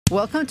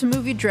Welcome to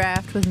Movie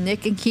Draft with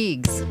Nick and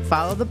Keegs.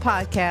 Follow the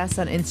podcast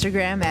on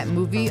Instagram at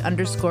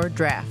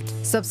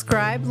movie_draft.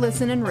 Subscribe,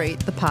 listen, and rate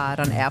the pod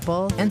on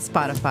Apple and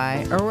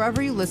Spotify or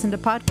wherever you listen to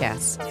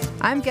podcasts.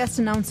 I'm guest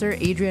announcer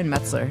Adrian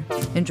Metzler.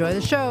 Enjoy the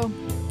show.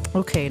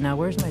 Okay, now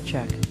where's my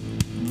check?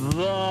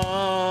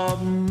 The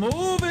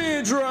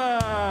Movie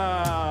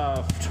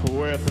Draft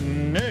with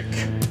Nick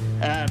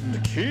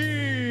and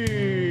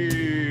Keegs.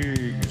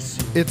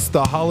 It's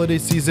the holiday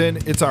season.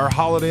 It's our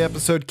holiday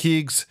episode,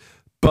 Keegs,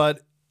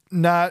 but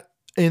not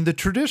in the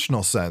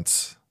traditional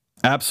sense.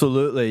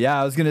 Absolutely. Yeah,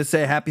 I was going to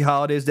say happy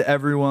holidays to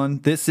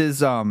everyone. This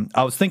is, I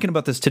was thinking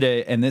about this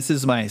today, and this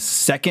is my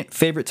second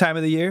favorite time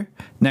of the year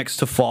next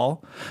to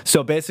fall.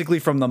 So basically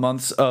from the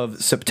months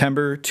of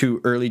September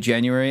to early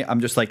January, I'm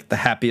just like the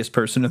happiest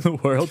person in the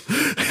world.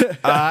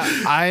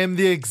 I am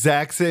the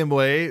exact same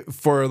way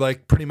for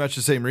like pretty much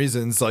the same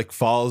reasons. Like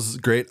fall's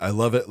great. I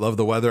love it. Love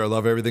the weather. I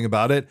love everything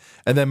about it.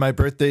 And then my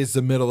birthday's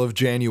the middle of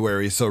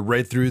January. So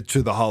right through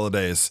to the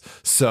holidays.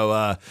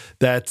 So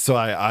that's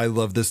why I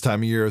love this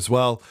time of year as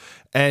well.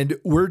 And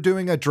we're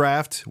doing a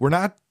draft. We're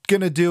not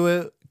going to do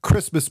it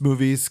Christmas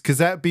movies because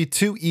that'd be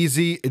too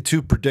easy and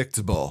too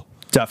predictable.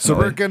 Definitely. So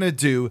we're going to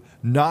do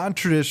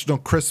non-traditional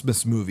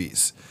Christmas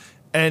movies.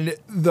 And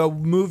the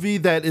movie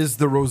that is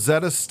the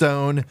Rosetta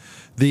Stone,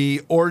 the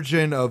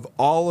origin of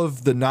all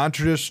of the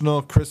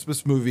non-traditional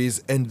Christmas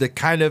movies, and the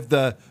kind of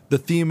the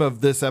theme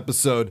of this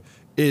episode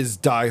is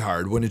Die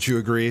Hard. Wouldn't you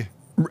agree?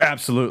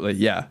 Absolutely.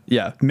 Yeah.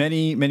 Yeah.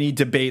 Many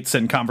debates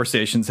and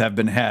conversations have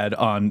been had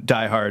on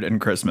Die Hard and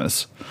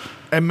Christmas.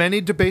 And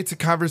many debates and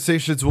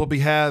conversations will be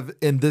had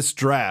in this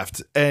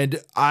draft.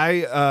 And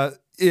I,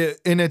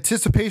 in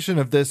anticipation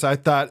of this, I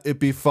thought it'd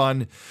be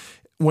fun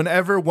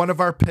whenever one of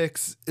our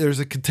picks, there's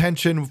a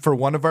contention for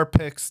one of our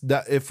picks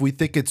that if we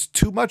think it's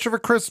too much of a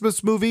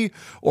Christmas movie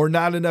or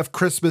not enough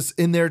Christmas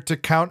in there to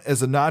count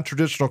as a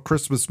non-traditional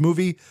Christmas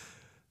movie,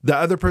 the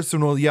other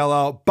person will yell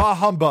out, "Bah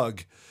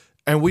humbug,"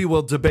 and we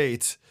will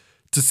debate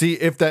to see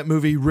if that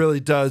movie really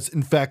does,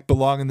 in fact,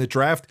 belong in the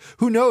draft.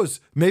 Who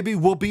knows? Maybe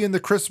we'll be in the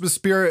Christmas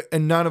spirit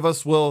and none of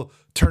us will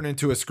turn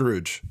into a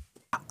Scrooge.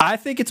 I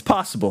think it's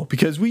possible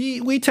because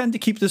we tend to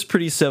keep this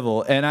pretty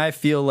civil, and I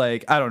feel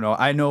like, I don't know,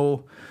 I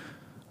don't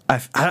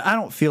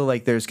feel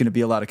like there's going to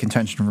be a lot of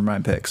contention for my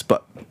picks,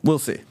 but we'll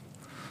see.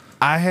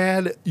 I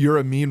had "You're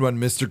a Mean One,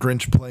 Mr.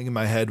 Grinch" playing in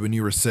my head when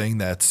you were saying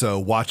that, so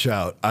watch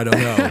out. I don't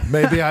know.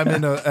 Maybe I'm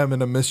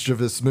in a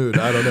mischievous mood.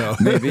 I don't know.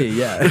 Maybe,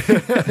 yeah. I'm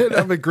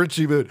in a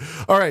grinchy mood.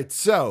 All right,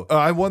 so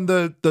I won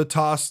the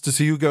toss to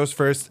see who goes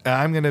first, and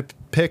I'm going to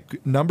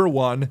pick number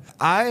one.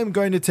 I am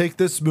going to take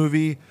this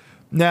movie.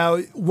 Now,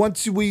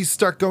 once we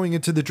start going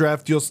into the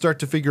draft, you'll start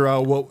to figure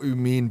out what we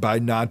mean by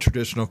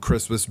non-traditional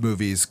Christmas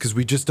movies, because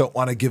we just don't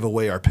want to give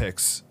away our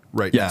picks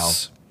right now.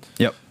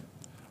 Yep.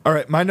 All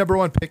right, my number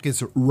one pick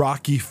is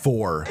Rocky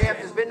IV. Yeah,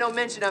 there's been no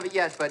mention of it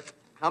yet, but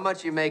how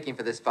much are you making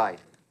for this fight?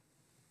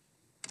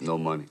 No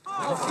money.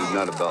 It's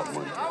not about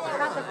money.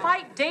 Has the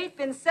fight date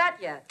been set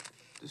yet?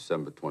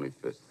 December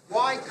 25th.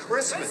 Why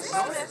Christmas?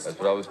 That's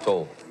what I was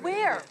told.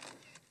 Where?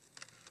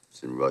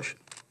 It's in Russia.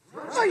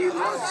 Are you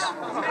nuts?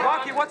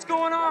 Rocky, what's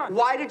going on?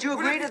 Why did you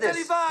agree to this?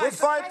 We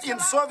fight in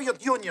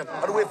Soviet Union,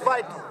 or we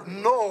fight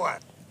no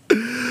one.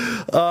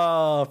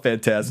 Oh,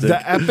 fantastic.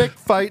 The epic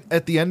fight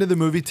at the end of the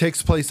movie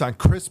takes place on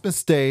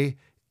Christmas Day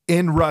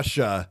in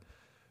Russia,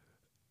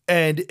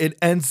 and it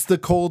ends the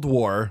Cold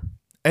War,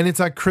 and it's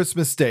on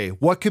Christmas Day.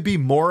 What could be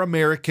more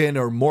American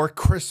or more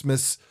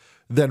Christmas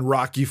than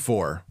Rocky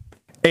IV?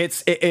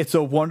 It's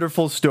a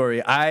wonderful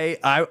story.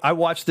 I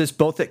watched this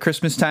both at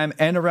Christmas time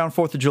and around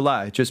 4th of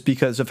July just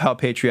because of how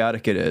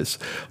patriotic it is.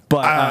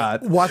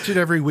 But watch it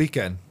every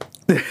weekend.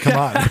 Come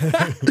on.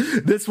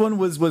 This one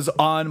was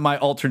on my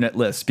alternate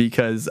list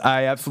because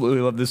I absolutely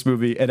love this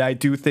movie, and I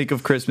do think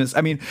of Christmas.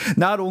 I mean,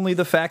 not only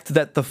the fact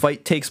that the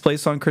fight takes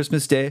place on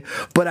Christmas Day,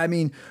 but I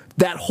mean,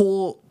 that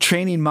whole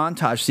training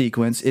montage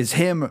sequence is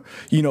him,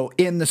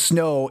 in the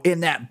snow,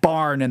 in that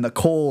barn in the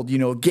cold,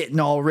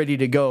 getting all ready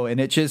to go. And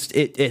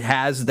it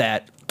has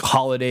that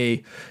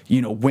holiday,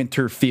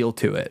 winter feel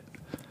to it.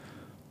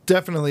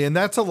 Definitely. And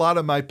that's a lot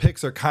of my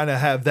picks are kind of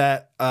have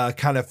that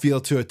kind of feel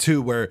to it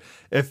too, where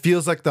it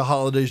feels like the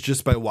holidays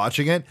just by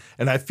watching it.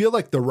 And I feel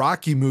like the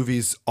Rocky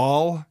movies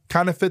all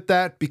kind of fit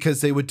that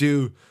because they would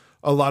do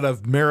a lot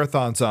of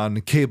marathons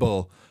on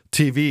cable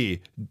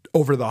TV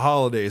over the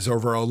holidays,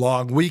 over a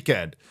long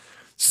weekend.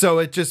 So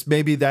it just,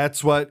 maybe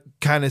that's what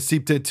kind of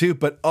seeped in too.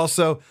 But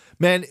also,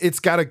 man, it's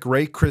got a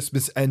great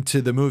Christmas end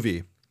to the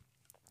movie.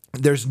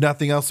 There's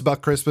nothing else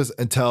about Christmas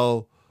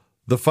until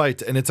the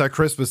fight, and it's on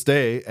Christmas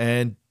Day,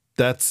 and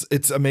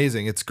it's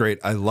amazing. It's great.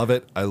 I love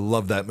it. I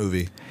love that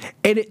movie.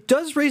 And it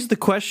does raise the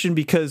question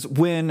because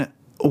when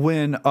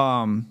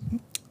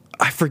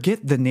I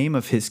forget the name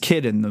of his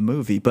kid in the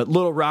movie, but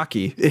Little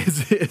Rocky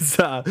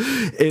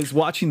is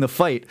watching the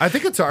fight. I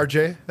think it's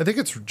RJ. I think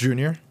it's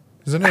Junior.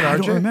 Isn't it RJ? I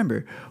don't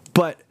remember.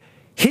 But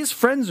his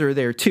friends are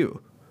there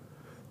too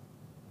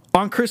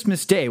on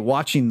Christmas Day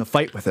watching the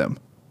fight with him.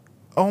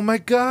 Oh my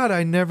God,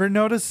 I never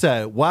noticed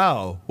that.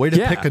 Wow. Way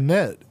to pick a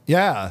nit.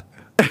 Yeah.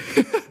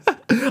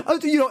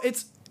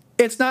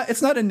 It's not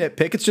a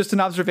nitpick. It's just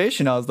an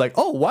observation. I was like,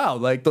 oh wow,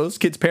 like those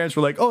kids' parents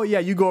were like, oh yeah,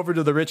 you go over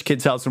to the rich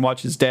kid's house and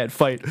watch his dad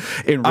fight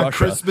in Russia on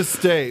Christmas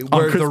Day,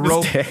 where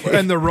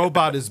the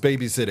robot is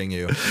babysitting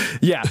you.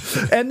 Yeah,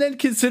 and then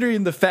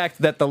considering the fact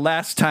that the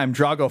last time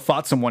Drago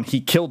fought someone,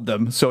 he killed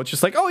them. So it's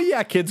just like, oh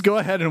yeah, kids, go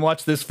ahead and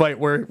watch this fight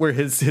where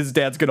his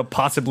dad's gonna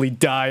possibly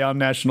die on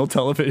national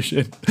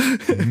television.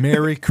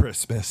 Merry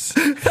Christmas.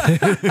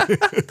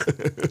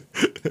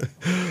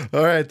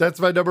 All right,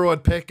 that's my number one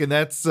pick, and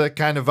that's the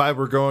kind of vibe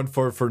we're going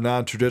for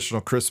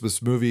non-traditional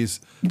Christmas movies.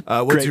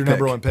 What's Great your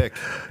number pick. one pick?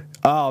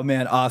 Oh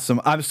man,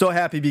 awesome! I'm so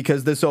happy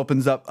because this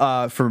opens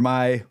up for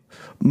my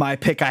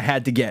pick. I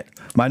had to get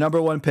my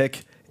number one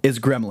pick is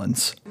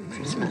Gremlins.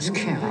 Christmas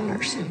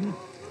carolers.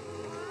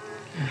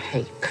 I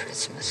hate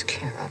Christmas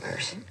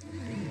carolers.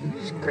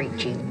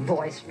 Screechy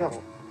voice,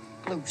 little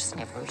blue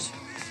sniffers.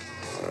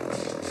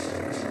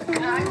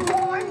 I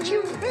warned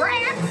you,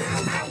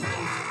 brats!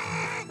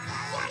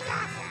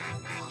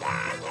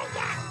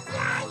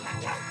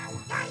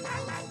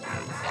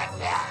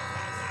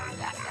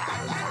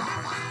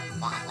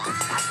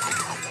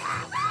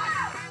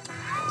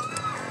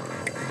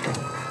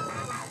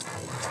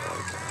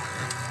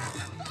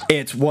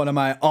 It's one of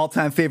my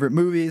all-time favorite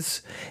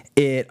movies.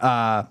 It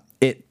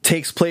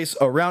takes place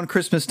around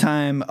Christmas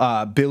time.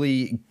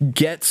 Billy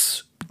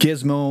gets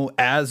Gizmo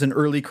as an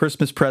early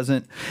Christmas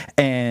present,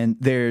 and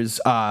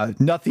there's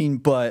nothing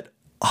but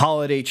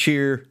holiday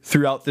cheer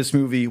throughout this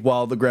movie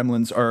while the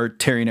Gremlins are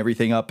tearing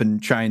everything up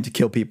and trying to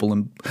kill people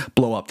and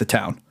blow up the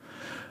town.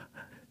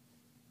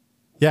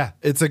 Yeah,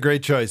 it's a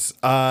great choice.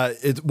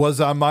 It was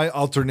on my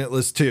alternate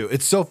list too.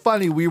 It's so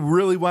funny. We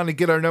really want to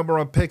get our number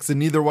one picks, and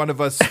neither one of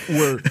us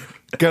were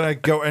gonna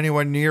go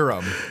anywhere near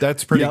them.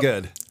 That's pretty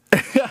good.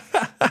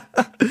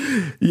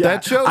 Yeah,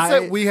 that shows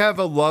that we have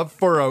a love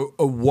for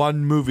a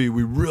one movie.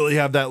 We really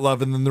have that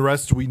love, and then the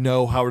rest we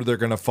know how they're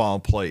gonna fall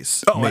in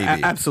place. Oh,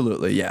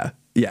 absolutely, yeah.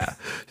 Yeah.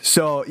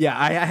 So, yeah,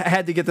 I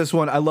had to get this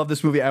one. I love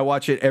this movie. I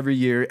watch it every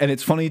year. And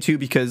it's funny, too,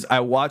 because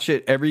I watch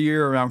it every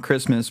year around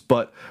Christmas.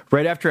 But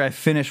right after I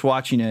finish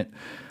watching it,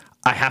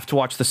 I have to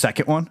watch the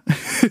second one,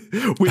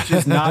 which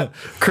is not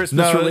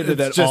Christmas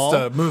related at all.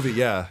 It's just a movie,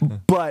 yeah.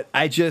 But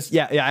I just,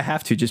 I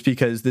have to, just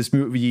because this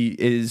movie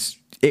is,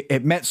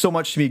 it meant so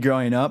much to me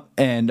growing up.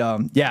 And,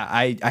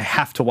 I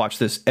have to watch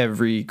this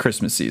every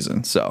Christmas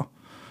season. So.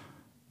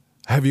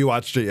 Have you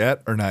watched it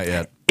yet or not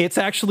yet? It's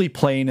actually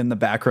playing in the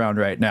background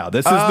right now.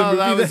 This is the movie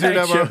that was your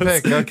number one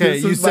pick. Okay,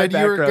 you said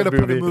you were going to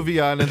put a movie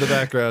on in the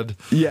background.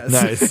 Yes.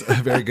 Nice.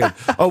 Very good.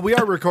 Oh, we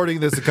are recording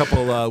this a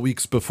couple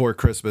weeks before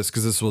Christmas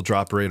because this will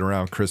drop right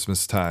around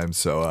Christmas time.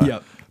 So,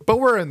 yep. But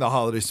we're in the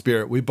holiday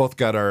spirit. We both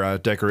got our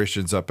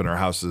decorations up in our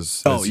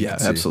houses. Oh, yeah,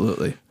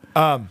 absolutely.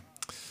 All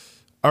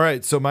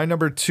right, so my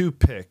number two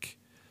pick,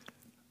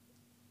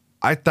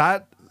 I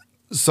thought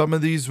some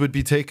of these would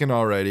be taken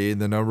already in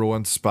the number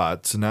one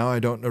spot, so now I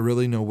don't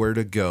really know where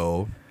to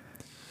go.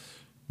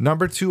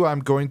 Number two, I'm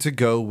going to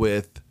go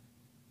with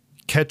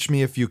Catch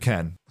Me If You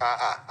Can.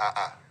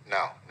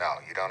 No,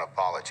 you don't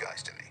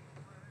apologize to me.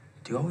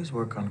 Do you always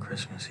work on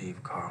Christmas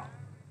Eve, Carl?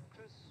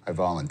 I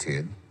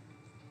volunteered.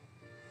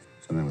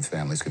 So men with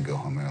families could go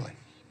home early.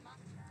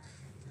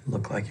 You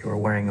look like you were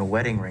wearing a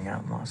wedding ring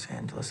out in Los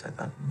Angeles. I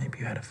thought maybe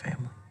you had a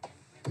family.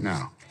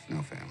 No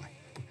family.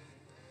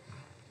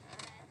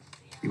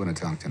 You want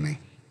to talk to me?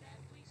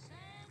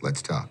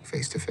 Let's talk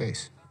face to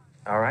face.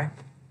 All right.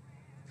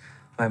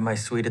 I have my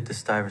suite at the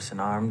Stuyvesant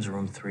Arms,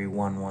 room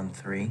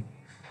 3113. In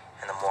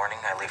the morning,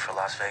 I leave for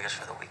Las Vegas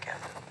for the weekend.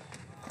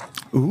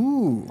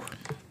 Ooh.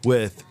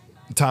 With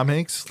Tom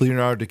Hanks,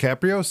 Leonardo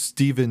DiCaprio,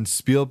 Steven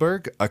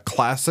Spielberg, a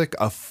classic,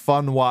 a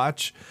fun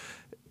watch.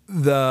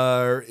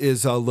 There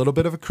is a little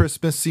bit of a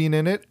Christmas scene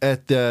in it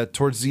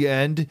towards the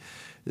end.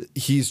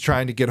 He's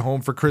trying to get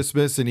home for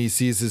Christmas, and he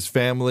sees his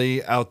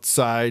family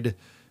outside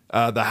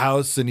the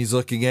house, and he's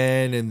looking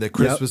in, and the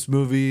Christmas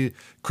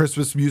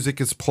Christmas music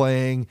is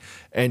playing,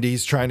 and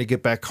he's trying to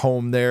get back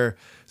home there.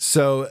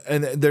 So,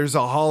 and there's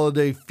a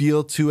holiday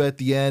feel to at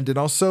the end, and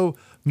also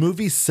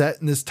movies set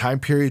in this time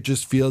period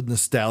just feel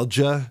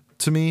nostalgia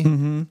to me,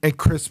 and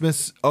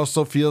Christmas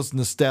also feels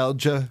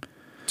nostalgia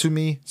to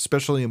me,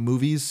 especially in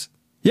movies.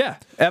 Yeah,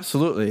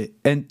 absolutely.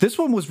 And this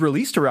one was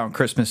released around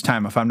Christmas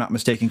time, if I'm not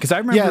mistaken, because I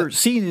remember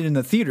seeing it in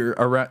the theater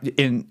around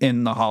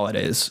in the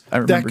holidays. I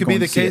remember that could be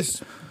the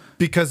case.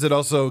 Because it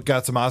also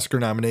got some Oscar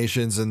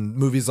nominations, and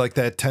movies like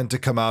that tend to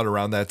come out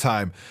around that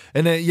time.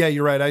 And yeah,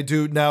 you're right. I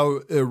do now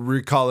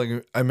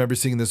recalling, I remember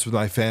seeing this with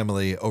my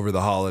family over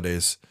the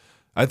holidays.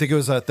 I think it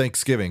was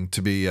Thanksgiving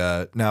to be,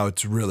 now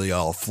it's really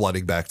all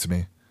flooding back to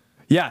me.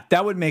 Yeah,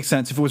 that would make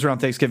sense if it was around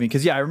Thanksgiving.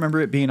 Because I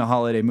remember it being a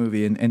holiday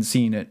movie and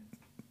seeing it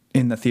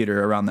in the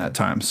theater around that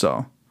time.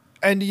 So.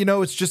 And,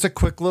 it's just a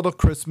quick little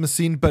Christmas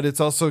scene, but it's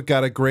also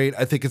got a great,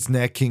 I think it's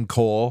Nat King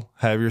Cole,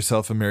 Have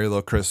Yourself a Merry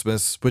Little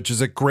Christmas, which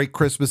is a great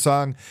Christmas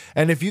song.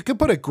 And if you could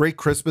put a great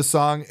Christmas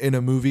song in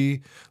a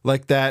movie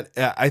like that,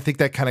 I think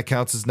that kind of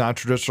counts as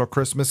non-traditional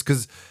Christmas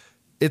because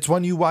it's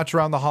one you watch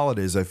around the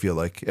holidays, I feel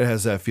like. It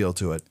has that feel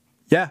to it.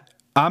 Yeah,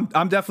 I'm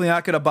definitely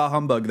not gonna bah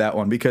humbug that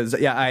one because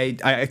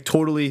I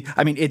totally,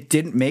 I mean, it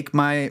didn't make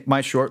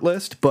my short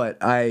list,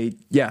 but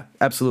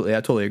absolutely,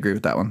 I totally agree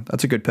with that one.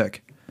 That's a good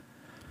pick.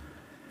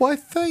 Why,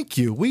 thank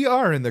you. We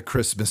are in the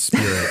Christmas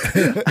spirit.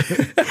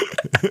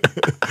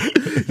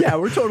 Yeah,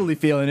 we're totally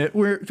feeling it.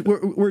 We're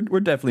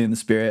definitely in the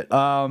spirit.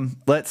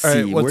 Let's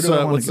see. Right,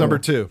 what's number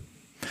 2?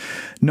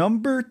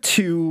 Number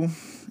 2,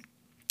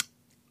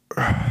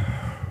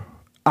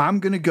 I'm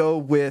gonna go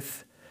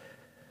with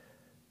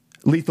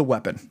Lethal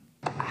Weapon.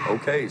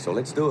 Okay, so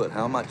let's do it.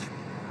 How much?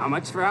 How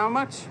much for how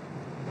much?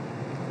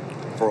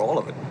 For all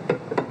of it.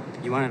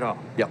 You want it all?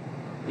 Yep.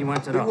 He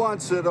wants it He all.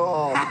 wants it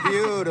all.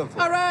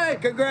 Beautiful. All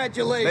right,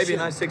 congratulations. Maybe a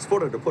nice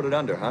 6-footer to put it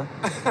under, huh?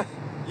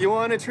 You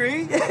want a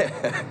tree?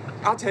 Yeah.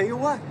 I'll tell you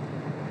what.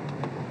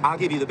 I'll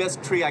give you the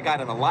best tree I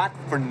got in a lot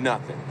for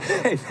nothing.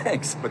 Hey,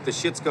 thanks. But the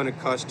shit's gonna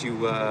cost you,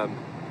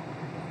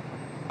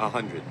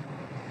 100.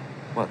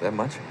 What, that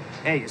much?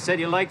 Hey, you said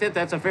you liked it?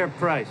 That's a fair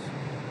price.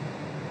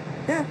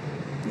 Yeah.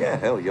 Yeah,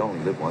 hell, you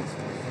only live once.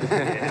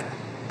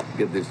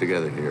 Get this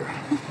together here.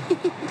 20,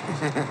 40,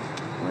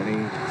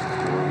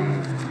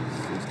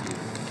 60,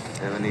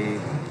 70,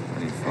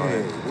 25.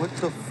 Hey, what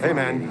the fuck? Hey,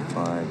 man.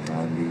 85,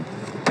 90.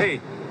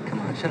 Hey. Come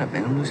on, shut up,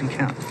 man. I'm losing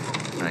count.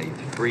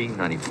 93,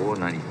 94,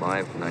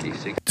 95,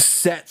 96.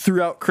 Set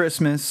throughout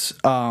Christmas.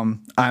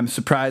 I'm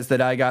surprised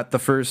that I got the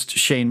first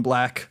Shane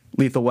Black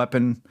Lethal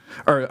Weapon,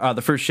 or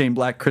the first Shane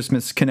Black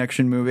Christmas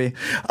Connection movie.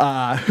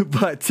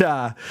 But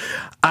I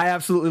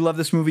absolutely love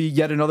this movie.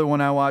 Yet another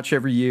one I watch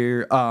every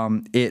year.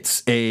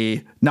 It's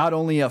not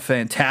only a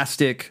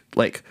fantastic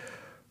like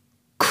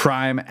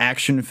crime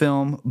action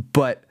film,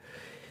 but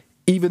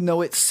even though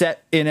it's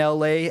set in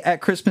LA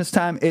at Christmas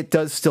time, it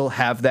does still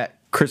have that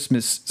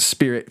Christmas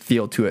spirit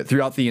feel to it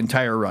throughout the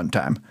entire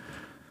runtime.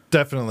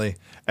 Definitely.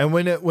 And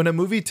when a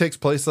movie takes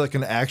place like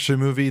an action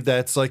movie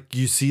that's like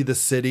you see the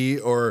city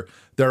or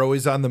they're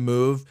always on the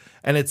move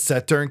and it's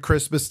set during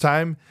Christmas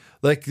time,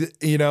 like,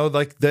 you know,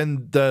 like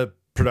then the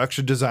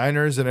production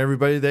designers and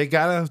everybody, they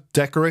gotta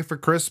decorate for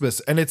Christmas.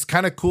 And it's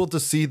kind of cool to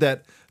see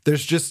that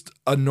there's just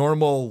a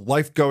normal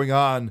life going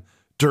on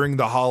during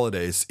the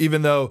holidays,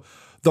 even though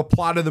the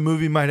plot of the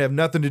movie might have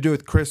nothing to do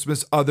with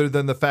Christmas other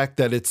than the fact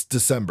that it's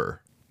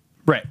December.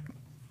 Right.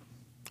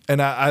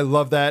 And I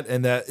love that.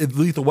 And that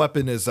Lethal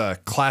Weapon is a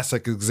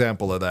classic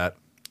example of that.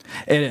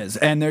 It is.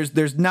 And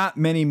there's not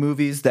many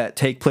movies that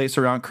take place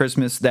around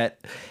Christmas that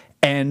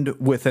end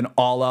with an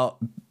all-out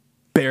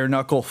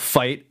bare-knuckle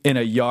fight in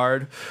a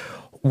yard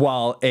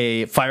while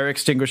a fire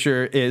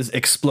extinguisher is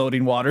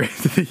exploding water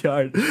into the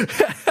yard.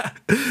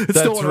 It's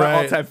still one of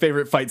my all-time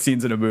favorite fight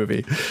scenes in a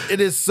movie. It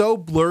is so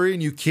blurry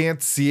and you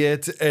can't see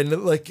it.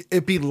 And like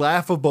it'd be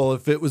laughable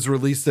if it was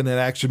released in an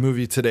action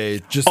movie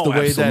today. Just the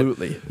way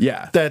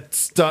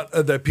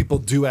that people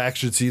do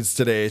action scenes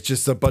today. It's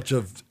just a bunch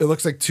of, it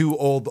looks like two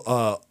old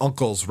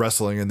uncles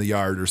wrestling in the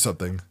yard or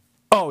something.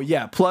 Oh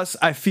yeah. Plus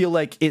I feel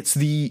like it's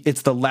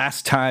the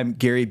last time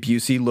Gary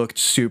Busey looked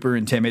super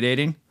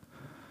intimidating.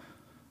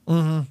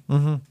 Mm-hmm.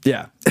 Mm-hmm.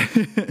 Yeah.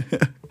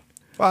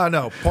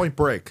 No, Point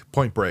Break.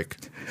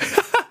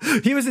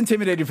 He was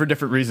intimidating for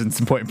different reasons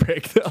in Point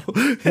Break, though.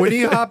 When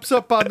he hops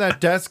up on that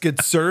desk and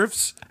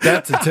surfs,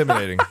 that's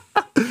intimidating.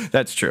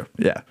 That's true.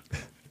 Yeah.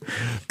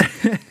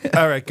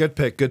 All right, good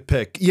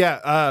pick.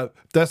 Yeah,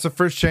 that's the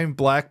first Shane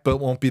Black, but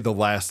won't be the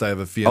last, I have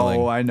a feeling.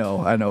 Oh, I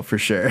know for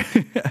sure.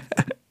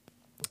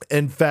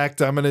 In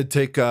fact, I'm going to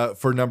take,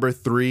 for number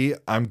 3,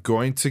 I'm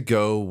going to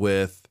go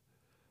with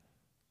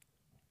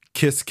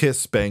Kiss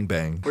Kiss Bang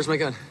Bang. Where's my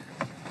gun?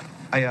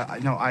 Give me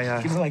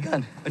my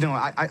gun. No,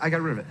 I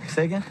got rid of it.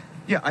 Say again?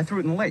 Yeah, I threw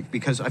it in the lake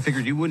because I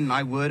figured you wouldn't,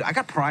 I would. I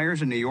got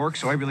priors in New York,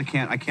 so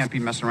I can't be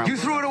messing around. You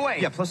threw it away?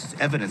 Yeah, plus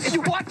it's evidence.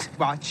 You what?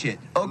 Watch it.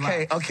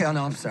 Okay, oh,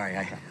 no, I'm sorry.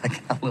 I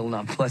got a little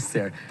nonplussed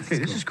there. Okay,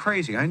 this is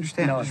crazy. I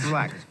understand. No, just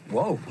relax.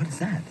 Whoa, what is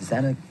that?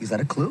 Is that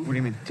a clue? What do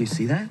you mean? Do you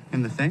see that?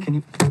 In the thing? Can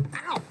you...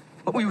 Ow!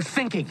 What were you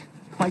thinking?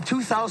 My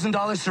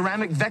 $2,000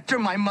 ceramic Vector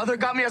my mother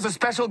got me as a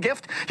special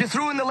gift? You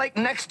threw in the lake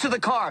next to the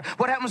car.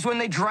 What happens when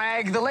they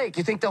drag the lake?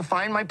 You think they'll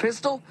find my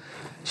pistol?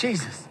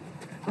 Jesus.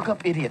 Look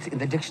up idiot in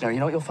the dictionary. You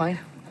know what you'll find?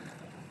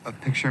 A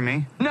picture of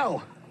me?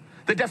 No.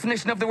 The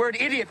definition of the word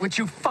idiot, which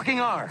you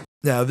fucking are.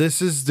 Now,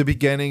 this is the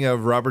beginning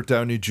of Robert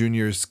Downey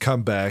Jr.'s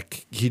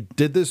comeback. He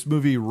did this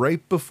movie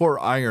right before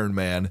Iron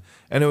Man,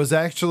 and it was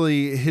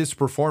actually his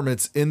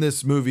performance in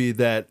this movie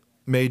that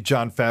made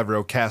Jon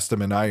Favreau cast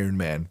him in Iron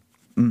Man.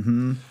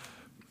 Mm-hmm.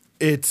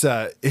 It's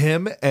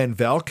him and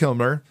Val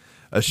Kilmer.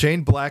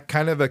 Shane Black,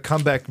 kind of a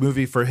comeback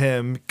movie for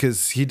him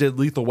because he did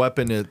Lethal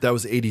Weapon. That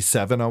was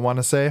 1987, I want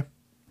to say.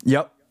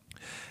 Yep.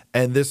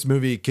 And this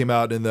movie came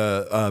out in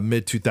the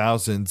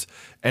mid-2000s.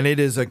 And it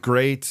is a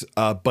great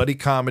buddy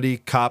comedy,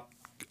 cop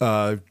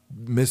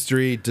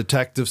mystery,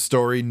 detective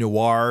story,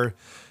 noir.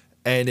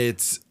 And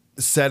it's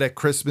set at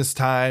Christmas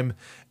time.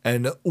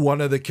 And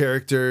one of the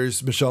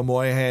characters, Michelle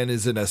Moynihan,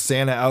 is in a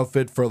Santa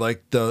outfit for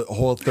like the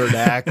whole third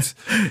act.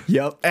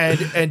 Yep.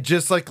 And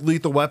just like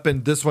Lethal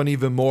Weapon, this one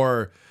even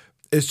more.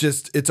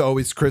 it's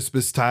always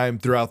Christmas time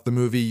throughout the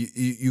movie.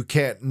 You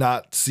can't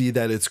not see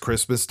that it's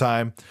Christmas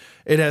time.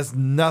 It has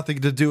nothing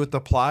to do with the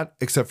plot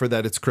except for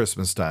that it's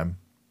Christmas time.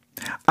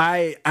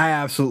 I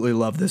absolutely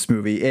love this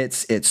movie.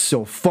 It's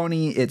so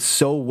funny. It's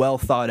so well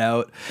thought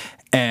out.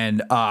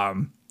 And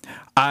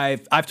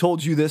I've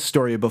told you this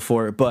story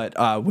before,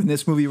 but when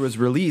this movie was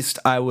released,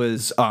 I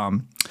was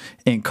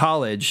in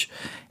college,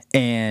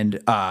 and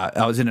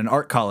I was in an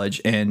art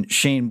college, and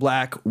Shane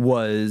Black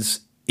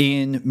was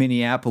in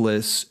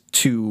Minneapolis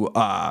to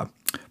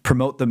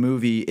promote the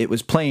movie. It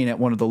was playing at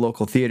one of the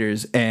local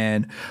theaters,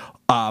 and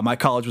my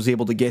college was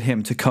able to get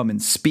him to come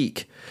and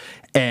speak.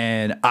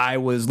 And I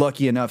was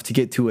lucky enough to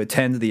get to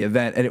attend the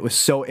event, and it was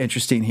so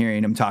interesting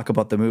hearing him talk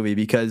about the movie,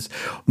 because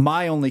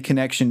my only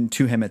connection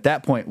to him at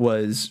that point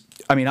was,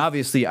 I mean,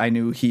 obviously I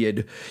knew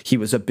he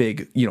was a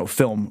big,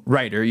 film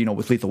writer,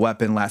 with Lethal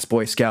Weapon, Last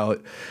Boy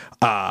Scout.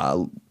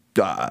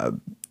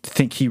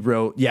 Think he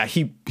wrote,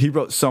 he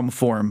wrote some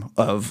form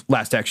of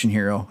Last Action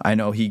Hero. I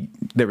know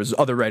there was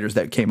other writers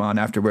that came on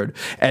afterward,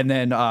 and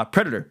then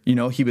Predator.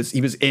 He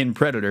was in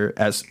Predator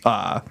as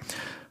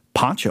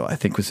Poncho, I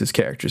think was his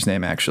character's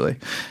name, actually.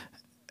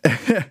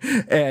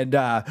 And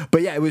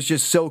but yeah, it was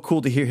just so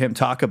cool to hear him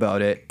talk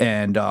about it.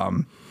 And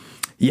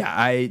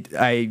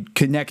I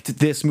connect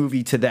this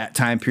movie to that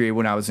time period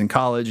when I was in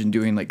college and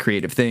doing like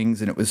creative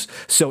things, and it was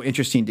so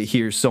interesting to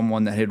hear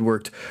someone that had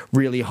worked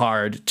really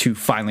hard to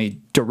finally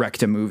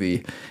direct a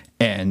movie,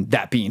 and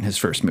that being his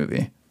first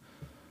movie.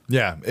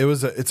 Yeah,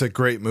 it's a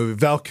great movie.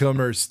 Val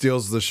Kilmer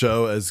steals the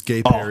show as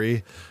Gay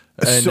Perry.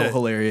 And so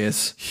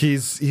hilarious.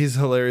 He's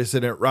hilarious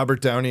in it.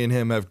 Robert Downey and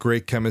him have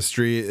great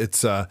chemistry.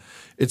 It's a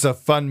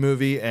fun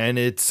movie, and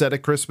it's set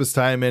at Christmas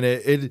time, and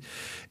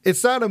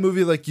it's not a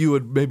movie like you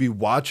would maybe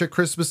watch at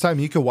Christmas time.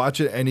 You could watch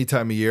it any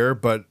time of year,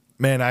 but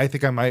man, I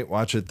think I might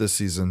watch it this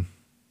season.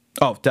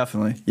 Oh,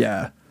 definitely.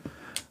 Yeah.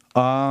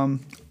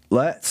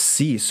 Let's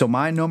see. So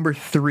my number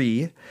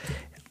 3,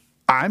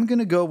 I'm going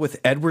to go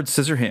with Edward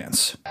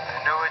Scissorhands.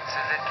 I know it's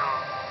a little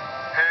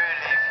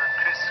early for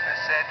Christmas,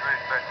 Edward,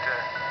 but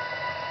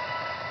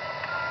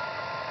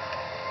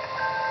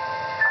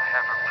I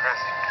have a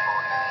present for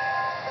you.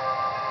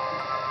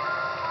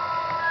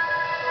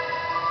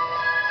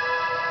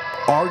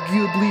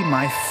 Arguably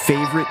my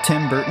favorite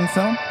Tim Burton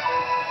film.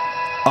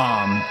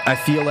 I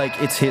feel like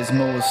it's his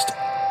most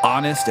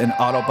honest and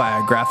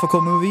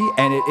autobiographical movie,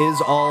 and it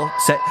is all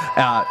set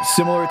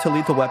similar to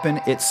Lethal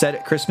Weapon. It's set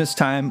at Christmas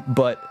time,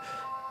 but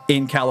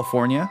in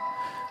California.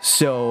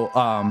 So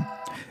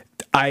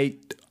I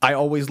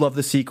always love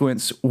the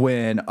sequence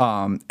when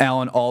Arkin.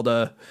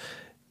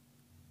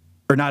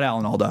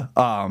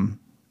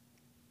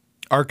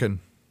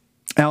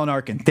 Alan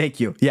Arkin, thank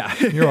you. Yeah.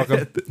 You're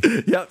welcome.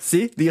 Yep,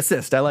 see? The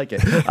assist, I like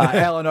it.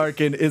 Alan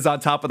Arkin is on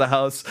top of the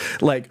house,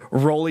 like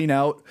rolling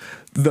out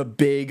the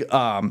big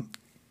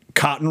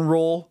cotton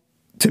roll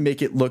to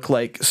make it look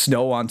like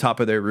snow on top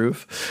of their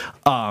roof.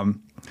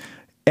 And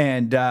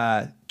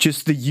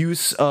just the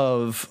use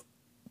of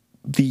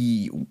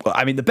the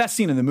best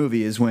scene in the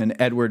movie is when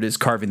Edward is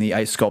carving the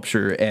ice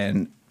sculpture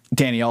and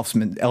Danny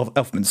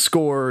Elfman's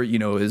score,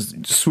 is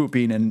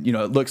swooping, and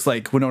it looks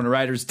like Winona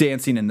Ryder's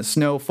dancing in the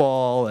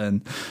snowfall,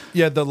 and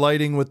the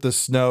lighting with the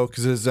snow,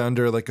 because it's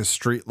under like a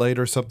street light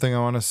or something, I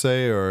want to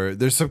say, or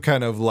there's some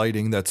kind of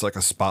lighting that's like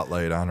a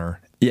spotlight on her.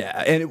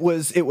 Yeah, and it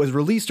was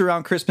released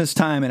around Christmas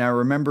time, and I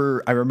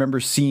remember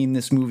seeing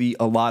this movie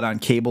a lot on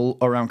cable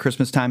around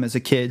Christmas time as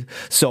a kid.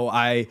 So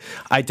I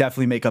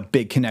definitely make a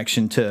big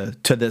connection to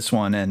this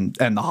one and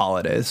the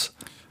holidays.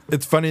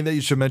 It's funny that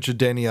you should mention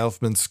Danny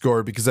Elfman's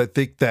score, because I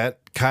think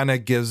that kind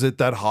of gives it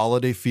that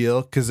holiday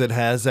feel, because it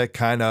has that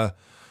kind of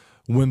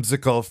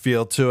whimsical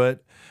feel to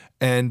it.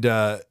 And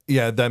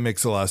that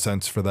makes a lot of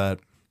sense for that.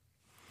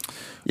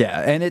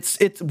 Yeah, and it's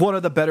one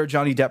of the better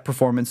Johnny Depp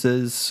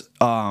performances.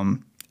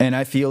 And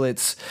I feel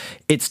it's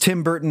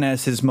Tim Burton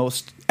at his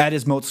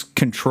most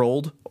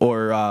controlled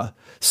or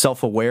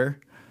self-aware.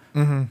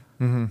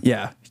 Mm-hmm, mm-hmm.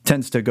 Yeah,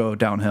 tends to go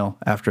downhill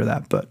after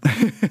that, but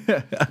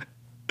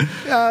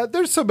yeah,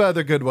 there's some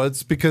other good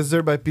ones, because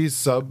there might be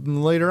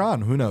some later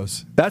on. Who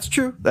knows? That's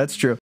true.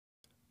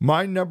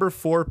 My number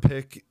 4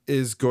 pick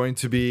is going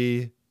to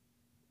be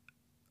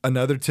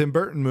another Tim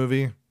Burton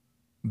movie,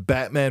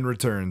 Batman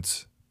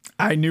Returns.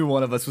 I knew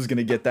one of us was going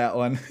to get that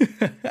one.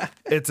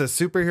 It's a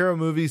superhero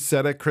movie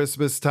set at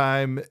Christmas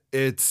time.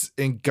 It's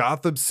in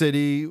Gotham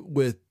City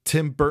with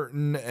Tim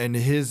Burton and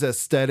his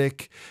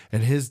aesthetic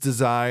and his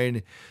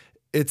design.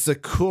 It's a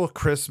cool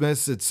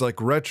Christmas. It's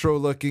like retro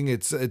looking.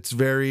 It's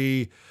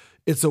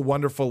a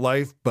Wonderful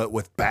Life, but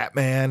with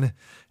Batman.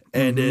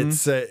 And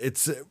it's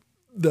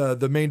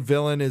the main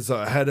villain is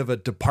a head of a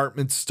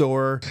department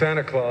store.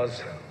 Santa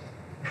Claus,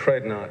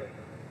 afraid not.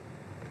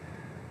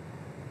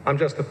 I'm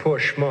just a poor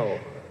schmo.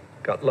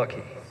 Got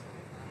lucky.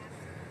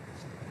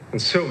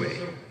 And sue me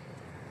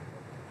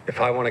if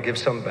I want to give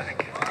some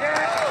back.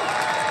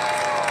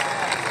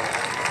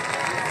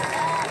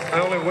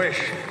 I only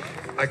wish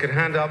I could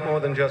hand out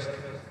more than just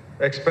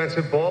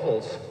expensive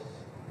baubles.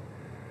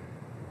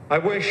 I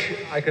wish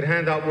I could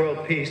hand out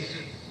world peace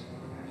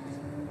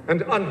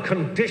and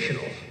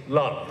unconditional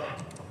love.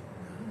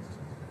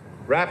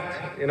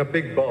 Wrapped in a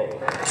big bow.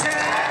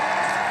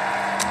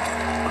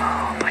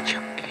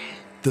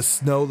 The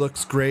snow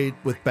looks great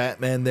with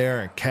Batman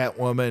there and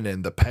Catwoman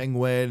and the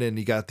Penguin, and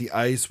you got the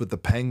ice with the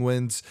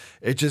penguins.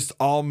 It just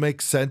all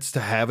makes sense to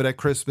have it at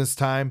Christmas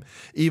time,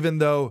 even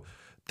though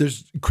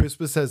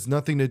Christmas has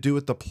nothing to do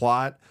with the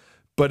plot,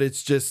 but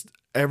it's just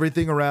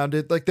everything around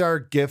it. Like there are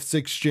gifts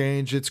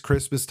exchanged, it's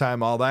Christmas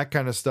time, all that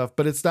kind of stuff,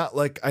 but it's not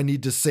like I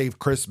need to save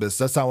Christmas.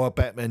 That's not what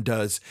Batman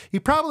does. He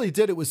probably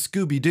did it with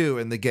Scooby-Doo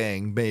and the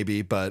gang,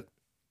 maybe, but...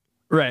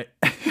 Right.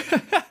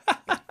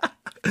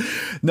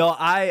 No,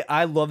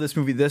 I love this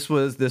movie. This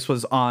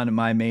was on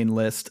my main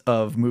list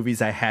of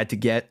movies I had to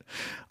get.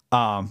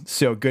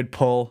 So good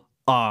pull.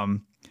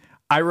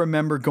 I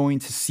remember going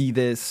to see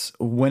this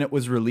when it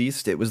was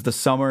released. It was the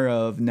summer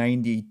of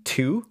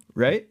 92,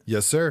 right?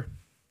 Yes, sir.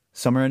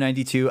 Summer of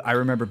 92. I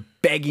remember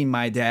begging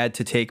my dad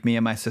to take me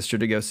and my sister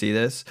to go see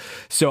this.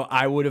 So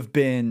I would have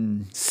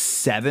been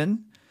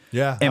 7.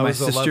 Yeah. And my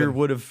sister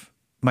would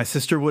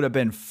have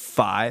been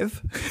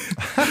 5.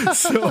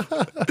 So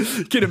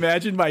you can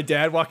imagine my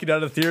dad walking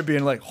out of the theater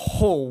being like,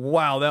 oh,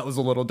 wow, that was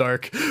a little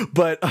dark.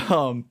 But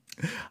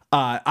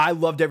I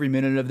loved every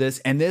minute of this.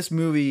 And this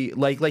movie,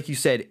 like you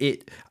said,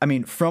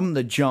 from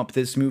the jump,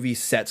 this movie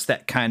sets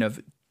that kind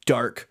of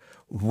dark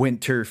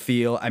winter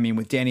feel. I mean,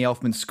 with Danny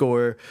Elfman's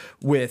score,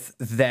 with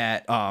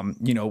that,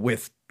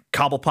 with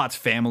Cobblepot's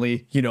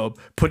family,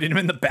 putting him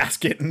in the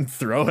basket and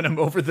throwing him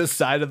over the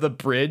side of the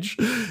bridge.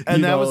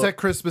 And that was at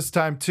Christmas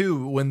time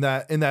too, when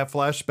in that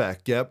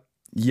flashback.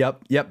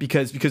 Yep.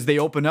 Because they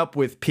open up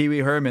with Pee Wee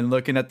Herman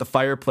looking at the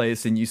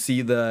fireplace, and you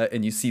see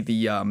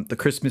the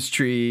Christmas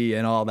tree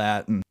and all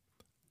that.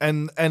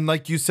 And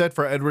like you said,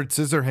 for Edward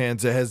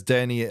Scissorhands, it has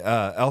Danny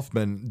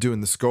Elfman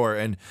doing the score,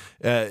 and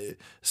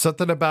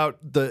something about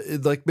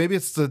maybe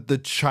it's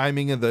the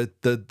chiming of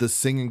the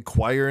singing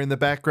choir in the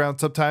background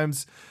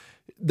sometimes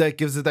that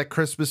gives it that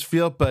Christmas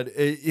feel, but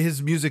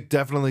his music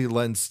definitely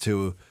lends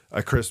to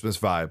a Christmas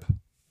vibe.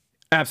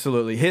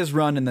 Absolutely. His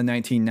run in the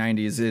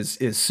 1990s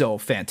is so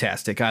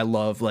fantastic. I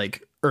love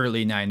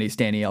early 90s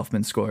Danny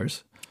Elfman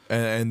scores.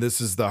 And this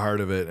is the heart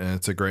of it, and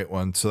it's a great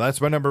one. So that's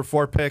my number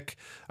 4 pick.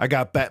 I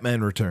got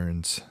Batman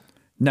Returns.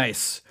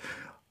 Nice.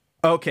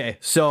 Okay,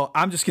 so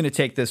I'm just going to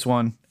take this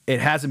one.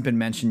 It hasn't been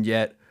mentioned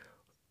yet.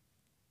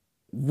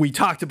 We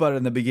talked about it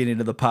in the beginning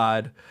of the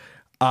pod.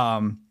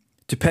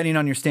 Depending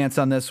on your stance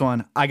on this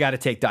one, I got to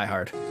take Die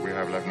Hard. We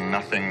have left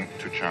nothing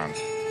to chance.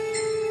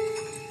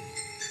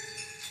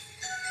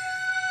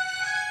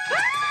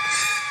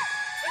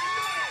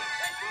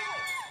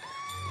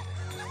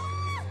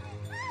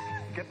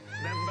 Get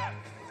them back.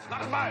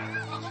 Not mine.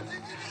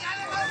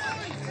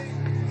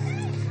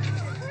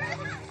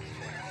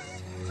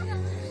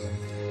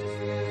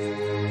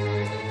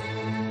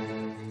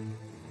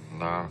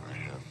 Now I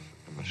have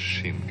a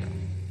machine gun.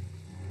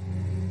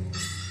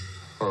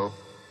 Ho,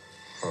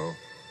 ho,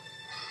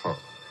 ho.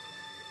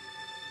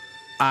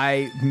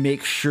 I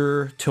make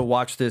sure to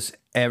watch this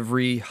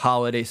every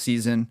holiday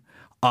season.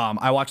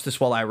 I watch this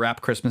while I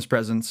wrap Christmas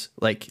presents.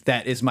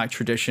 That is my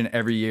tradition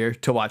every year,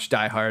 to watch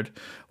Die Hard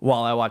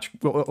while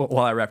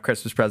I wrap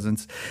Christmas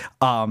presents.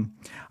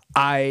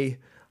 I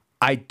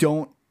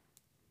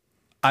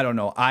don't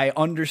know. I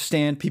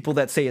understand people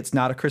that say it's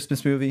not a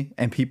Christmas movie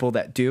and people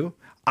that do.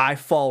 I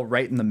fall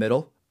right in the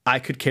middle. I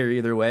could care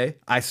either way.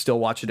 I still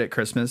watch it at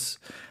Christmas.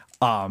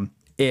 I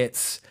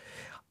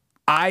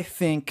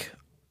think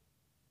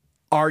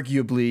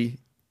arguably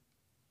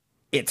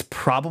it's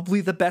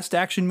probably the best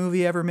action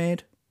movie ever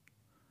made.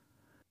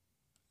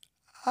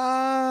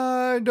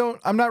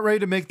 I'm not ready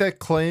to make that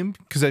claim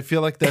because I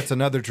feel like that's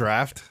another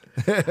draft.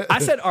 I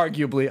said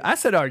arguably.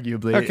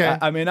 Okay.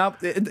 I mean,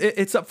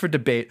 it's up for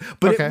debate,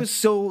 but okay. It was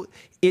so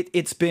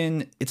it's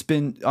been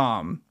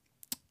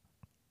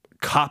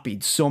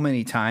copied so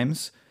many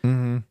times.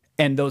 Mm-hmm.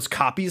 And those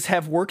copies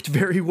have worked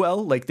very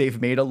well.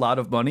 They've made a lot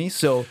of money.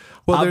 So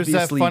there's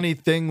that funny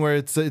thing where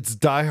it's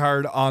Die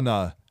Hard on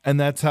a, and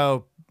that's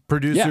how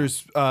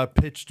producers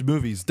pitched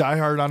movies. Die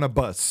Hard on a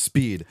bus,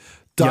 Speed.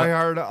 Die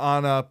Hard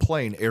on a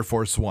plane, Air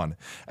Force One.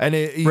 And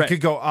you could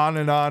go on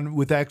and on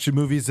with action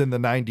movies in the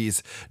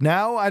 90s.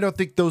 Now, I don't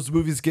think those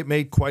movies get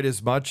made quite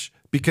as much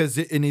because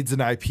it needs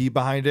an IP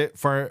behind it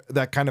for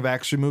that kind of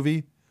action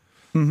movie.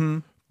 Mm-hmm.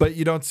 But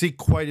you don't see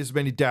quite as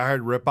many Die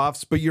Hard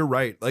ripoffs. But you're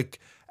right.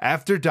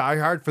 After Die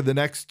Hard, for the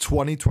next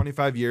 20,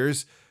 25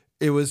 years,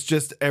 it was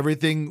just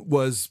everything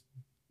was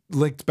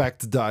linked back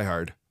to Die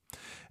Hard.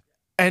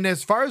 And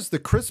as far as the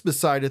Christmas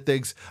side of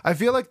things, I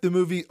feel like the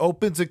movie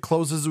opens and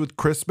closes with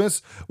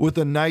Christmas with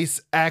a nice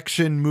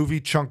action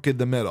movie chunk in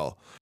the middle.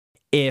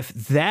 If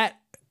that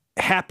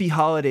Happy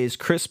Holidays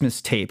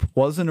Christmas tape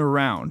wasn't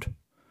around,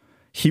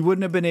 he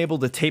wouldn't have been able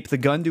to tape the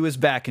gun to his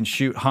back and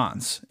shoot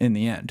Hans in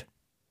the end.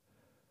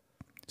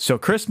 So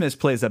Christmas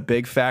plays a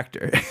big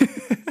factor.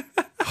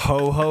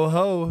 Ho, ho,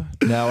 ho.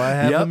 Now I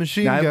have a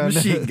machine gun.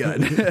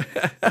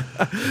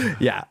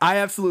 Yeah, I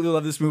absolutely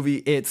love this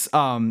movie.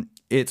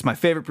 It's my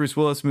favorite Bruce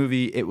Willis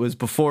movie. It was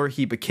before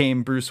he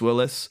became Bruce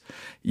Willis.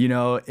 You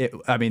know,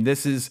 I mean,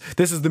 this is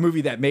the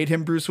movie that made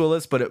him Bruce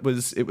Willis, but it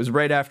was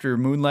right after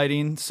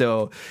Moonlighting,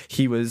 so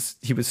he was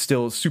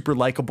still super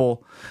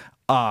likable.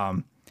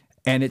 And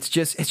it's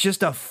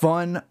just a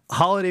fun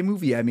holiday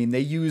movie. I mean, they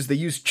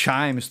use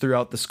chimes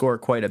throughout the score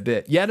quite a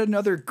bit. Yet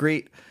another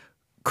great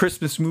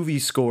Christmas movie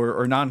score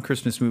or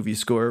non-Christmas movie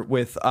score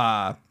with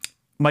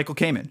Michael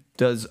Kamen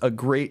does a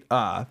great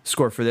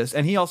score for this,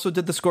 and he also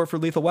did the score for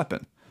Lethal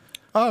Weapon.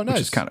 Oh, nice.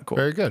 Which is kind of cool.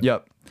 Very good.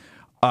 Yep.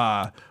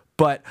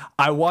 But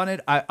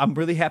I'm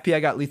really happy I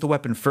got Lethal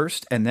Weapon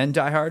first and then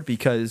Die Hard,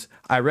 because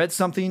I read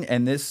something,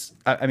 and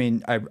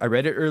I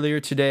read it earlier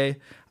today.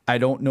 I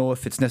don't know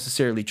if it's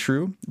necessarily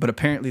true, but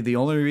apparently the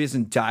only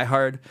reason Die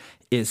Hard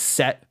is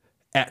set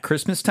at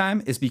Christmas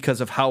time is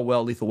because of how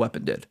well Lethal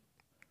Weapon did.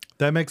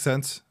 That makes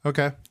sense.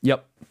 Okay.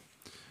 Yep.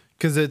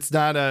 Because it's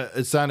not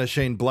a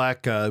Shane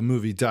Black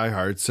movie, Die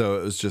Hard, so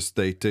it was just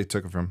they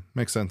took it from.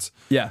 Makes sense.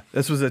 Yeah,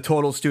 this was a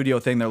total studio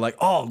thing. They're like,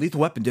 oh,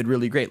 Lethal Weapon did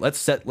really great. Let's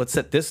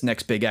set this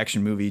next big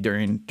action movie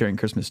during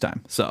Christmas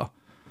time. So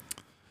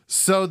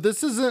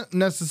this isn't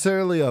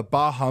necessarily a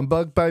bah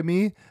humbug by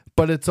me,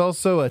 but it's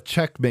also a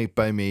checkmate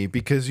by me,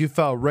 because you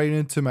fell right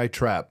into my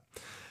trap.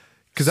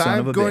 Because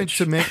I'm going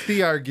to make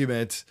the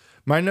argument.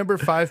 My number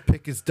 5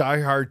 pick is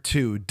Die Hard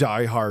 2,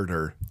 Die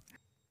Harder.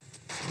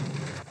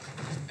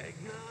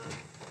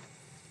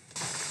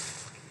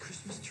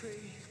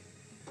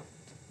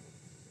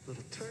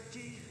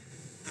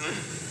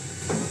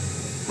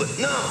 But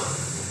no,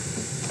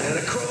 I had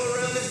to crawl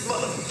around this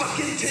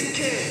motherfucking tin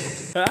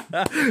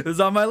can. It's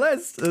on my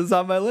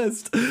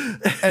list.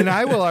 And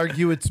I will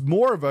argue it's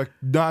more of a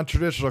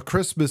non-traditional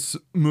Christmas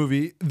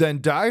movie than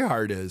Die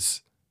Hard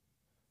is.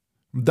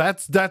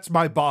 That's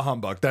my bah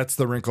humbug. That's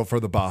the wrinkle for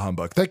the bah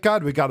humbug. Thank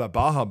God we got a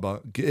bah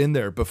humbug in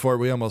there before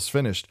we almost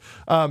finished.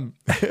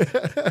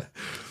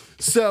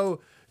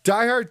 So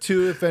Die Hard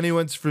 2, if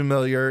anyone's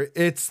familiar,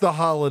 it's the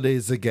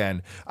holidays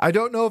again. I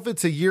don't know if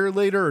it's a year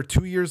later or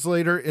 2 years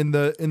later in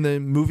the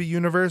movie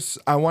universe.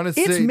 I want to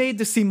say it's made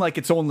to seem like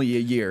it's only a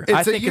year.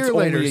 I think it's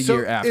only a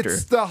year after.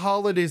 It's the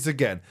holidays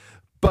again.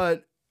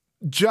 But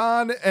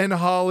John and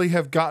Holly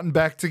have gotten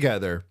back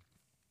together,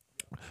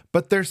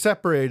 but they're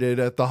separated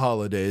at the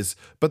holidays,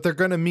 but they're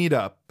going to meet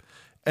up.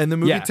 And the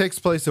movie takes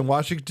place in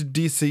Washington,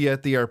 D.C.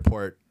 at the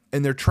airport,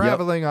 and they're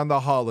traveling on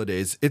the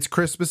holidays. It's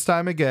Christmas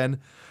time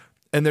again.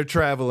 And they're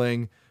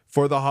traveling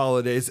for the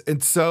holidays,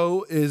 and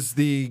so is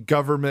the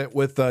government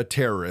with a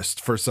terrorist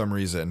for some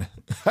reason.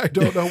 I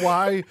don't know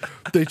why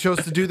they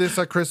chose to do this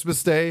on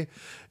Christmas Day.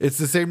 It's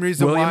the same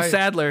reason William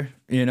Sadler,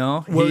 you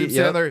know? William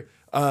Sadler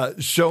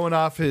showing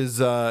off his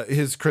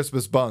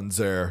Christmas buns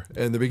there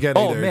in the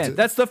beginning. Oh, man,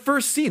 that's the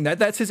first scene.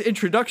 That's his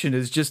introduction,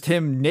 is just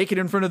him naked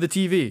in front of the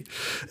TV.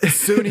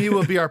 Soon he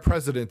will be our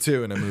president,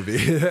 too, in a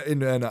movie, in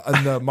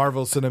the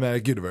Marvel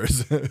Cinematic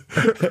Universe.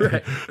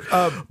 Right.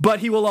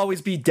 But he will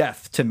always be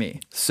Death to me.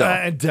 So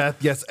and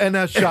Death, yes. And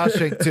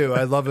Shawshank, too.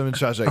 I love him in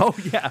Shawshank. Oh,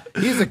 yeah.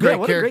 He's a great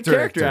what a great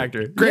character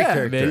actor. Great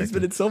character man. He's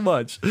been in so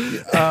much.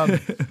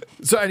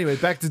 So anyway,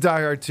 back to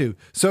Die Hard 2.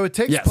 So it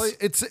takes place.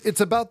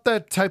 It's about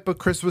that type of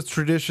Christmas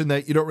tradition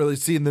that you don't really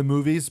see in the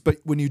movies, but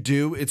when you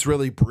do, it's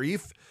really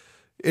brief.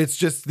 It's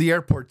just the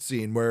airport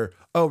scene where,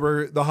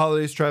 we're the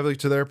holidays traveling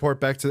to the airport,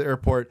 back to the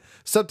airport.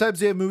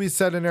 Sometimes they have movies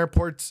set in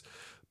airports,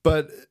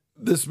 but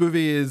this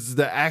movie is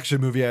the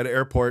action movie at an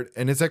airport,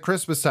 and it's at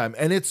Christmas time,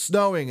 and it's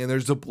snowing, and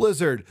there's a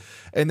blizzard,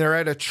 and they're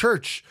at a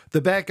church.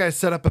 The bad guy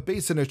set up a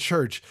base in a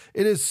church.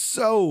 It is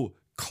so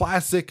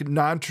classic,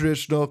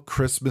 non-traditional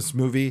Christmas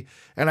movie,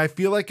 and I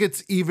feel like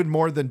it's even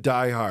more than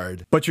Die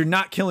Hard. But you're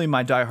not killing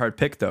my Die Hard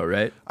pick, though,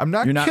 right? I'm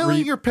not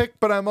killing your pick,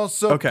 but I'm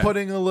also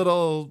putting a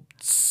little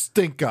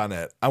stink on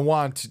it. I'm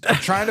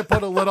trying to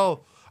put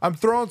I'm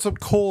throwing some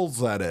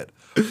coals at it.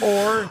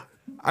 Or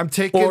I'm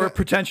taking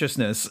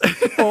pretentiousness.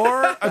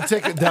 Or I'm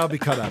taking that'll be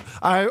cut out.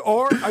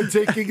 I'm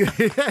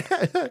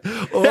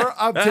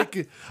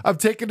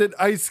taking an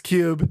ice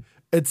cube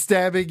and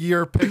stabbing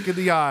your pick in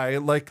the eye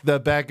like the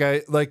bad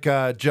guy, like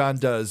John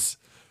does.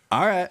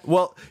 All right.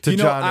 Well,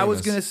 John I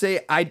was gonna say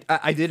I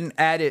didn't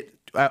add it.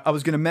 I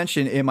was gonna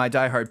mention in my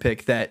Die Hard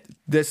pick that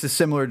this is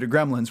similar to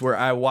Gremlins, where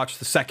I watched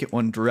the second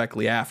one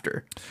directly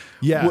after.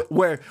 Yeah.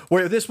 Where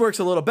this works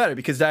a little better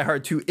because Die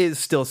Hard 2 is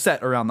still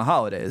set around the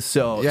holidays.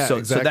 So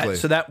exactly.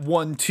 So that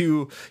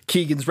 1-2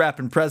 Keegan's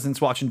wrapping presents,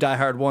 watching Die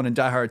Hard 1 and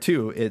Die Hard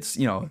 2. It's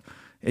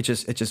it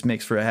just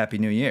makes for a happy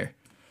new year.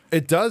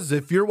 It does.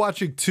 If you're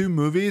watching 2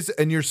 movies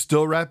and you're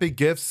still wrapping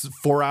gifts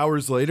 4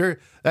 hours later,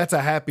 that's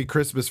a happy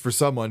Christmas for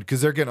someone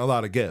because they're getting a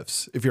lot of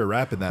gifts if you're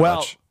wrapping that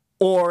much.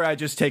 Or I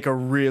just take a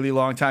really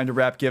long time to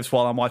wrap gifts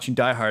while I'm watching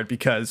Die Hard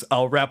because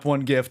I'll wrap one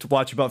gift,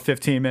 watch about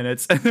 15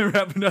 minutes, and then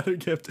wrap another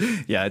gift.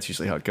 Yeah, that's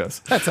usually how it goes.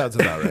 That sounds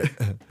about right.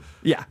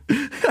 Yeah.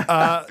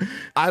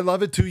 I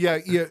love it too. Yeah.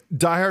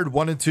 Die Hard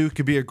 1 and 2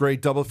 could be a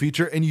great double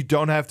feature, and you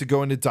don't have to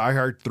go into Die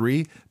Hard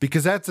 3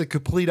 because that's a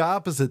complete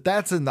opposite.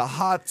 That's in the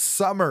hot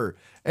summer.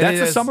 And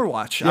that's a summer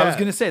watch. Yeah. I was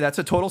going to say that's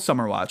a total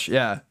summer watch.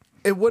 Yeah.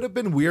 It would have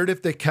been weird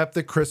if they kept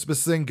the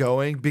Christmas thing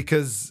going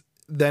because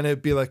then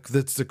it'd be like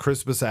that's the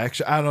Christmas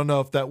action. I don't know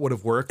if that would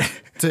have worked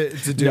to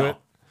do it.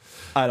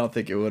 I don't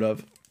think it would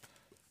have.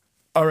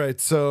 All right,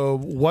 so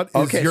what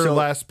is your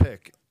last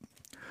pick?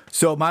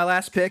 So my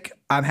last pick,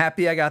 I'm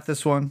happy I got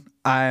this one.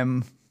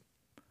 I'm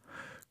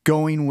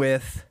going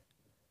with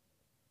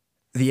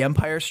The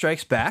Empire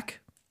Strikes Back.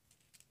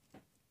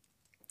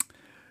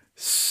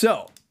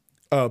 So,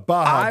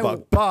 bah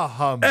humbug, bah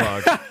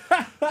humbug,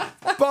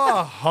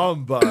 bah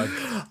humbug.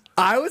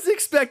 I was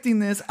expecting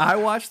this. I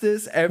watch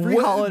this every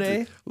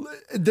holiday.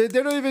 They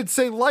don't even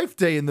say Life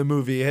Day in the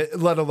movie,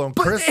 let alone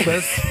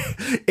Christmas.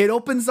 It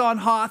opens on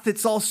Hoth.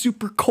 It's all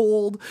super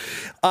cold.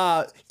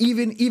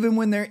 Even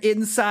when they're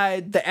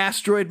inside the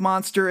asteroid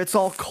monster, it's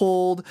all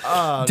cold.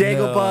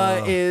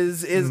 Dagobah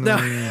is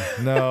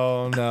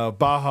no,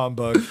 bah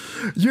humbug.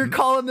 You're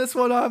calling this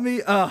one on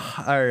me?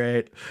 Oh, all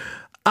right.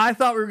 I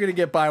thought we were gonna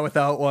get by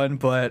without one,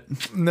 but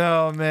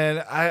no,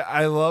 man.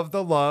 I love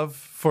the love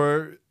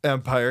for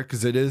Empire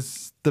because it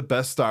is the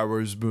best Star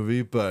Wars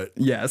movie. But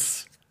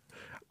yes,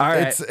 all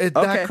right, it's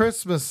not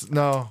Christmas.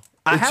 No,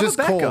 I it's have just a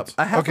backup. cold.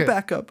 I have a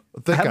backup.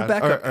 Thank I have a God.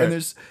 backup, All right.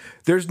 and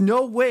there's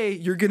no way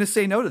you're gonna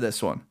say no to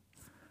this one.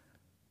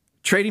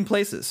 Trading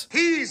Places.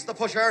 He's the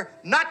pusher,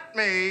 not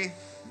me.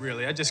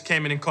 Really, I just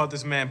came in and caught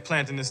this man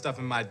planting this stuff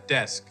in my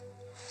desk.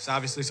 It's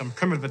obviously some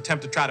primitive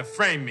attempt to try to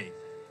frame me.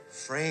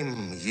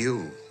 Frame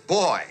you.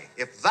 Boy,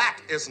 if that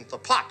isn't the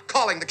pot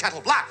calling the kettle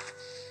black.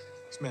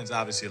 This man's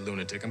obviously a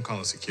lunatic. I'm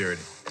calling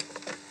security.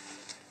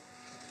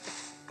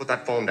 Put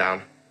that phone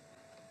down.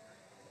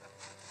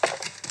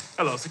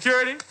 Hello,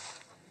 security.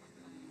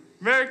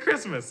 Merry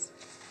Christmas.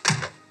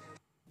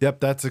 Yep,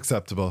 that's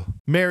acceptable.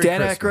 Merry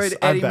Dan Christmas. Aykroyd,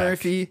 I'm Eddie back.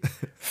 Murphy,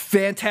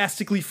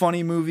 fantastically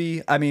funny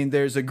movie. I mean,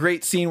 there's a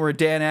great scene where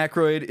Dan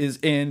Aykroyd is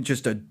in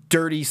just a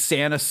dirty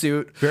Santa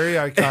suit. Very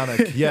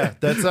iconic. Yeah,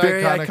 that's an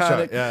Very iconic shot.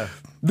 iconic. Yeah.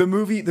 The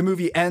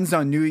movie ends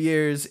on New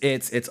Year's.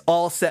 It's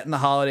all set in the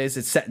holidays.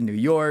 It's set in New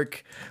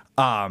York.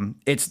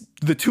 It's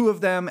the two of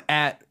them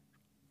at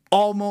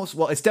almost,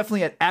 well, it's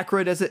definitely at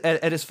Aykroyd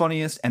at his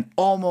funniest and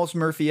almost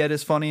Murphy at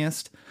his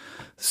funniest.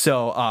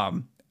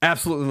 So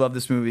absolutely love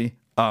this movie.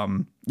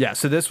 Yeah,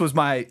 so this was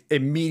my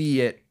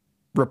immediate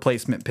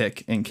replacement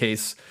pick in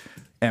case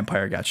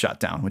Empire got shot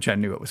down, which I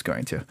knew it was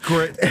going to.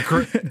 Great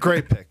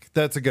pick.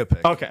 That's a good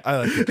pick. Okay. I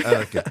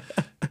like it.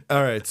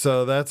 All right,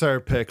 so that's our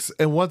picks.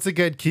 And once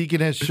again,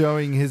 Keegan is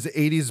showing his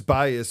 80s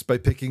bias by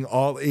picking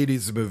all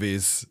 80s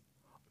movies.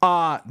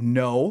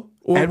 No.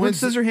 Or Edward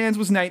when's- Scissorhands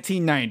was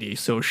 1990,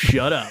 so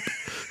shut up.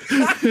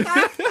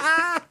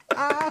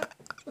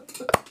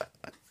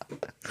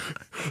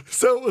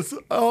 So it was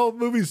all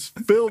movies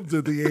filmed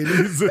in the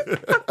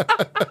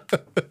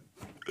 80s.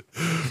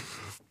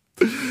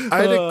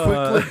 I had to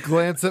quickly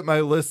glance at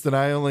my list, and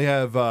I only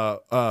have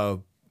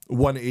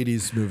one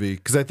 80s movie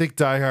because I think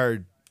Die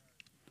Hard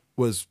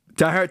was...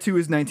 Die Hard 2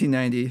 is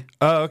 1990.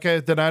 Oh, okay.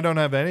 Then I don't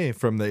have any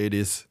from the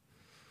 80s.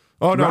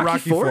 Oh, no,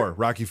 Rocky IV.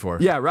 Rocky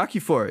IV. Yeah, Rocky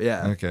IV,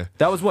 yeah. Okay.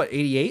 That was what,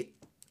 88?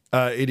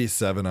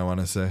 87, I want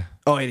to say.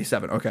 Oh,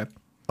 87, okay.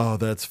 Oh,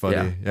 that's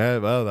funny. Yeah,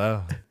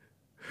 well,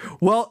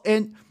 Well,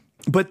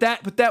 but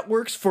that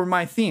works for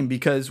my theme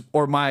because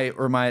I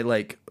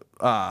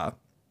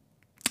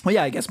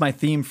guess my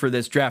theme for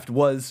this draft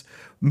was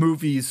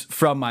movies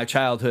from my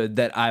childhood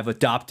that I've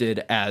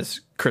adopted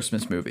as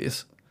Christmas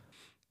movies.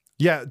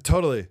 yeah,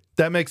 totally.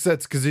 That makes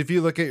sense because if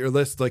you look at your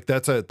list, like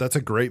that's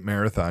a great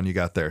marathon you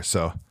got there.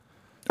 So,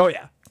 oh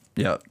yeah,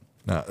 yeah.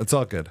 No, it's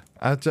all good.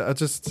 I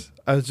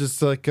was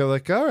just like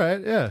all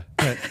right, yeah,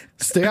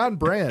 stay on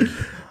brand.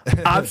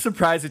 I'm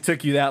surprised it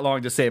took you that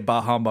long to say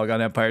bah humbug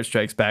on Empire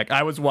Strikes Back.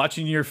 I was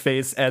watching your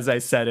face as I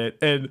said it,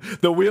 and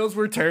the wheels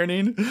were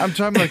turning. I'm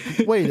like,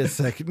 wait a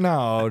second.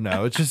 No,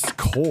 it's just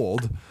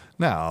cold.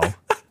 No.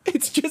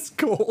 It's just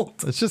cold.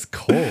 It's just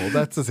cold.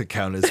 That doesn't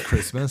count as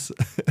Christmas.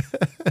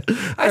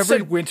 I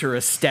said winter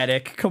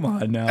aesthetic. Come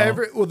on now.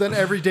 Then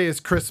every day is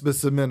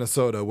Christmas in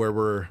Minnesota where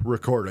we're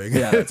recording.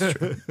 Yeah, that's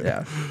true.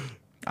 Yeah.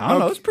 I don't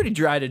know. It's pretty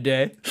dry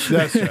today.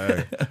 That's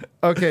right.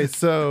 Okay,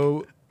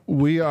 so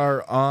we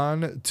are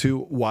on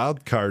to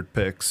wild card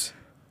picks.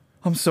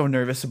 I'm so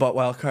nervous about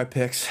wild card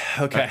picks.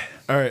 Okay.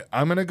 All right,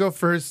 I'm going to go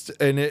first,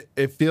 and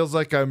it feels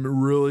like I'm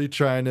really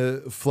trying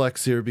to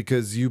flex here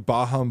because I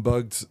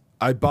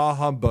bah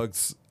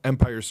humbugged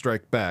Empire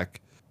Strike Back.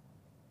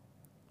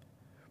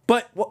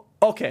 But,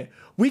 okay,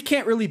 we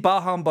can't really bah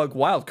humbug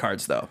wild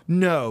cards, though.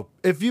 No.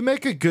 If you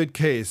make a good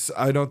case,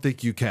 I don't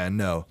think you can,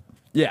 no.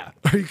 Yeah.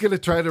 Are you going to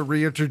try to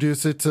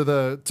reintroduce it to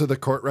the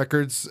court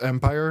records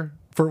empire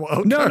for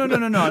wild No. card?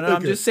 Okay.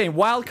 I'm just saying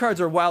wild cards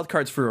are wild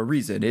cards for a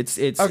reason. It's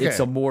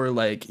a more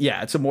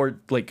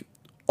like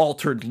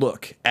altered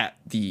look at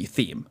the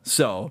theme.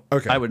 So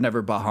I would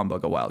never bah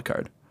humbug a wild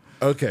card.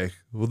 Okay.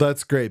 Well,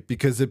 that's great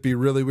because it'd be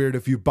really weird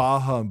if you bah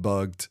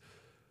humbugged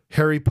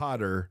Harry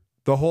Potter,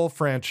 the whole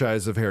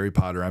franchise of Harry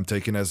Potter. I'm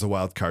taking as a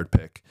wild card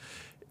pick.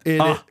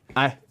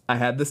 I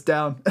had this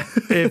down.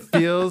 It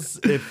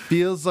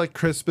feels like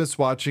Christmas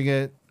watching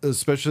it,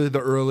 especially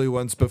the early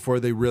ones before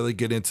they really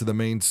get into the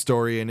main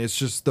story, and it's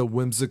just the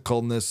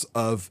whimsicalness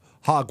of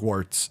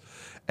Hogwarts.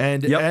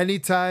 And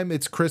anytime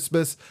it's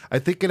Christmas, I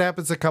think it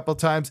happens a couple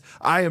times.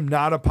 I am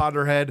not a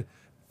Potterhead.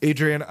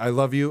 Adrian, I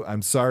love you.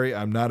 I'm sorry,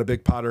 I'm not a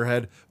big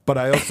Potterhead, but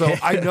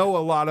I know a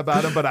lot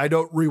about him, but I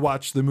don't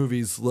rewatch the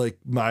movies like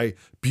my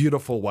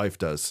beautiful wife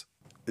does.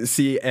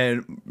 See,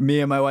 and me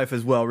and my wife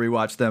as well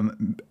rewatch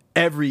them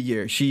every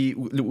year.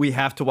 We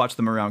have to watch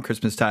them around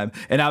Christmas time.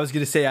 And I was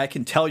going to say, I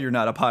can tell you're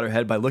not a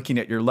Potterhead by looking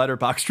at your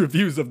Letterboxd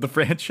reviews of the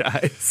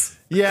franchise.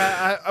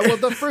 Yeah, well,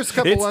 the first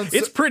couple ones,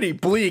 it's pretty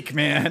bleak,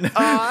 man.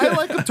 I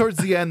like them towards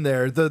the end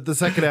there, the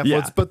second half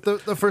ones, but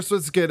the first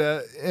ones get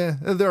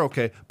they're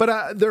okay,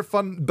 but they're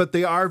fun, but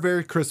they are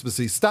very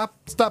Christmassy.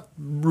 Stop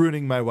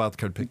ruining my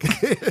wildcard pick.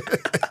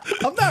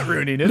 I'm not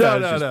ruining it. I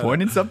was just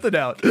pointing something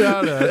out.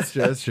 No,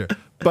 that's true.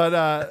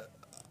 But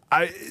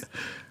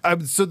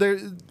so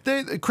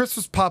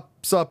Christmas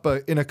pops up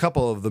in a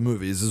couple of the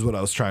movies, is what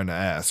I was trying to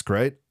ask,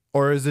 right?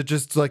 Or is it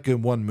just like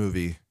in one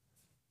movie?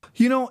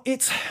 You know,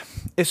 it's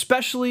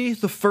especially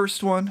the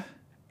first one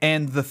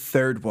and the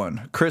third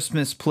one.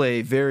 Christmas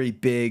play very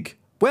big.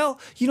 Well,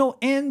 you know,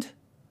 and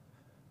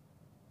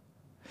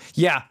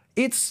yeah,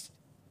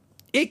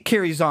 it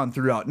carries on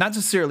throughout. Not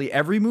necessarily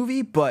every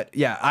movie, but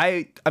yeah,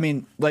 I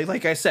mean,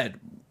 like I said,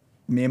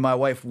 me and my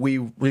wife, we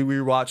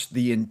rewatched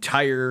the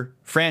entire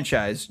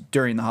franchise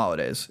during the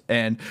holidays,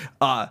 and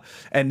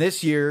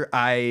this year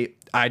I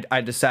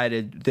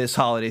decided this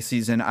holiday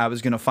season I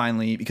was gonna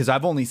finally, because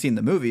I've only seen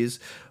the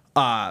movies,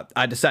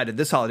 I decided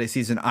this holiday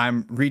season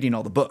I'm reading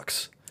all the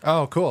books.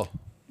 Oh, cool.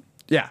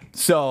 Yeah.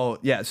 So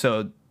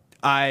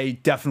I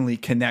definitely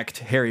connect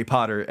Harry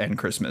Potter and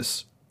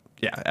Christmas.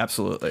 Yeah,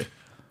 absolutely.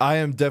 I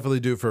am definitely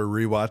due for a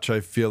rewatch.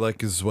 I feel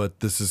like is what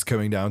this is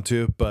coming down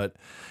to, but.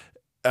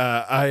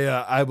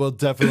 I will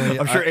definitely.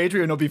 I'm sure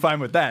Adrian will be fine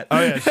with that.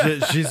 Oh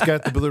yeah, she's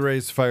got the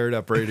Blu-rays fired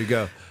up, ready to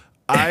go.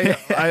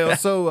 I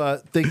also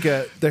think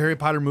the Harry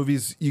Potter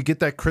movies, you get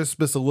that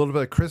Christmas, a little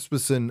bit of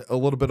Christmas in a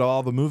little bit of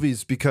all the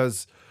movies,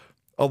 because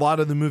a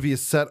lot of the movie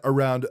is set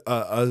around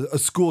a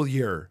school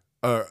year,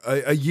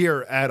 a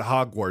year at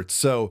Hogwarts.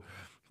 So,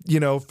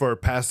 you know, for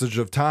passage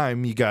of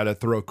time, you got to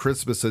throw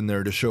Christmas in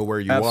there to show where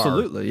you are.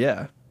 Absolutely,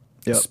 yeah.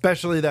 Yep.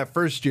 Especially that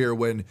first year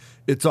when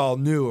it's all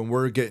new and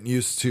we're getting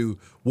used to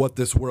what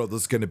this world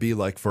is going to be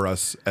like for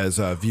us as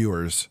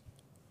viewers.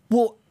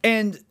 Well,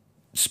 and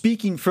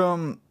speaking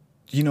from,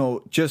 you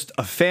know, just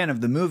a fan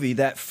of the movie,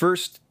 that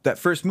first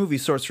movie,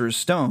 Sorcerer's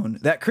Stone,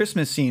 that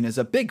Christmas scene is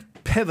a big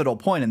pivotal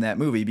point in that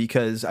movie,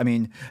 because, I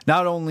mean,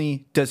 not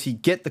only does he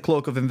get the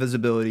Cloak of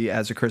Invisibility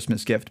as a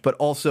Christmas gift, but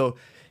also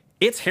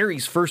it's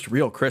Harry's first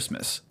real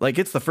Christmas. Like,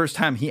 it's the first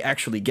time he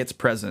actually gets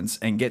presents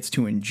and gets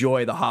to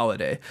enjoy the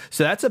holiday.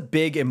 So that's a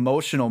big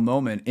emotional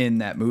moment in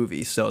that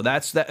movie. So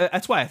that's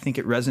why I think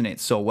it resonates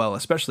so well,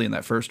 especially in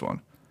that first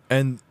one.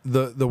 And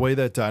the way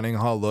that dining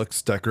hall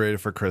looks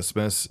decorated for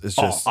Christmas is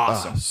just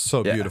awesome.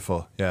 So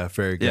beautiful. Yeah,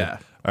 very good. Yeah.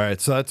 All right,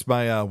 so that's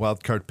my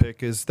wild card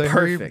pick, is the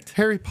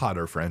Harry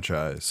Potter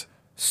franchise.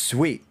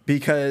 Sweet,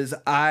 because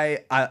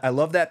I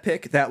love that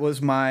pick. That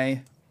was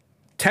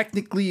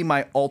technically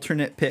my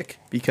alternate pick,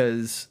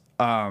 because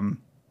I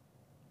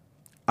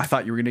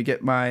thought you were going to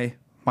get my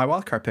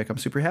wild card pick. I'm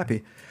super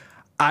happy.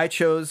 I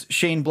chose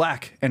Shane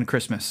Black and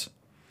Christmas.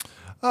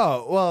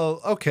 Oh,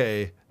 well,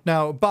 okay.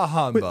 Now, bah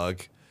humbug.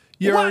 What?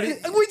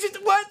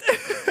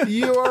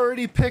 You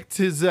already picked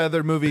his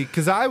other movie,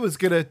 because I was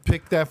going to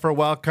pick that for a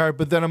wild card,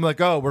 but then I'm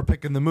like, oh, we're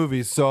picking the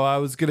movies, so I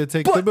was going to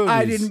take the movies.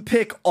 I didn't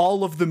pick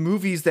all of the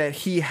movies that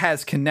he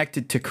has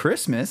connected to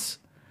Christmas.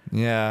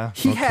 Yeah.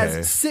 He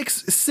has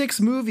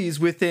six movies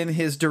within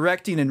his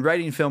directing and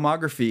writing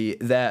filmography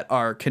that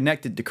are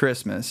connected to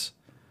Christmas.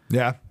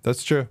 Yeah,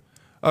 that's true.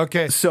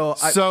 Okay. So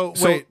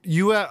wait,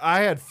 I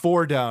had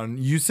 4 down.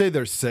 You say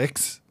there's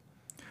 6?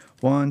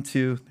 1,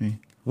 2, 3.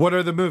 What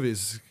are the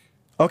movies?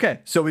 Okay,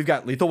 so we've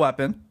got Lethal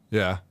Weapon.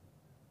 Yeah.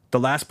 The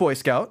Last Boy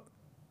Scout.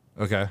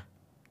 Okay.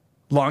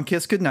 Long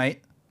Kiss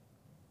Goodnight.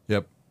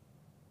 Yep.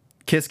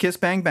 Kiss Kiss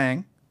Bang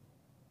Bang.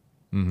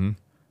 Mm-hmm.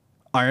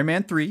 Iron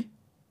Man 3.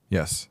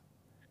 Yes.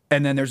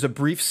 And then there's a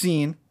brief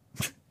scene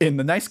in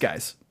The Nice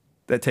Guys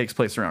that takes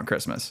place around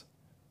Christmas.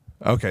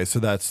 Okay, so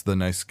that's The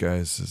Nice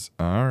Guys.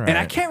 All right. And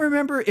I can't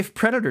remember if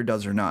Predator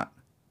does or not.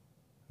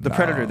 The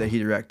Predator that he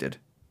directed.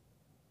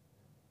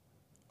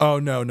 Oh,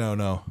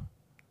 no.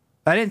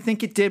 I didn't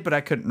think it did, but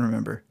I couldn't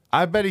remember.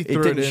 I bet he threw it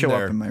in there. It didn't show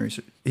up in my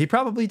research. He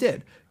probably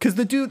did, because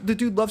the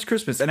dude loves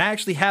Christmas, and I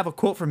actually have a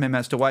quote from him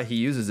as to why he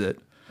uses it.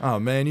 Oh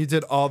man, you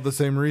did all the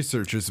same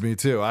research as me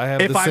too. I have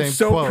the same quote. If I'm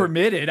so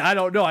permitted, I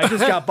don't know. I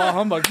just got bah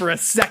humbug for a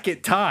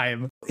second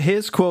time.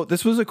 His quote.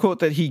 This was a quote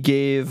that he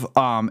gave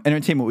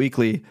Entertainment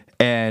Weekly,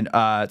 and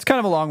it's kind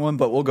of a long one,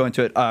 but we'll go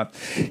into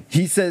it.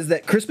 He says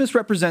that Christmas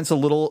represents a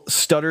little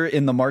stutter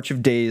in the march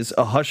of days,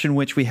 a hush in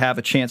which we have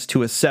a chance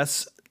to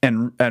assess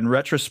and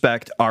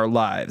retrospect our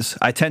lives.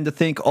 I tend to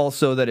think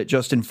also that it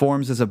just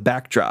informs as a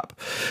backdrop.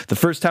 The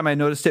first time I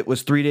noticed it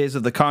was 3 Days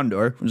of the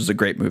Condor, which is a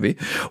great movie,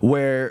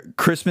 where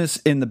Christmas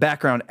in the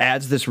background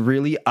adds this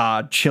really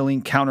odd,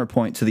 chilling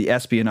counterpoint to the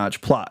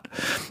espionage plot.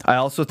 I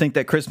also think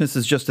that Christmas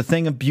is just a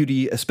thing of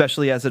beauty,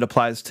 especially as it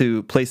applies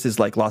to places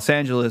like Los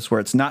Angeles, where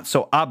it's not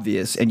so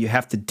obvious and you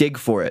have to dig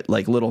for it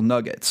like little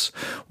nuggets.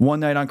 One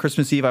night on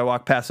Christmas Eve, I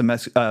walked past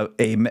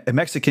a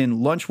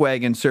Mexican lunch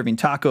wagon serving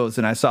tacos,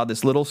 and I saw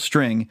this little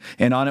string,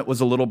 and on it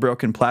was a little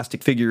broken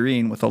plastic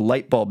figurine with a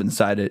light bulb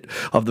inside it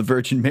of the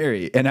Virgin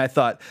Mary. And I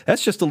thought,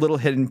 that's just a little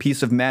hidden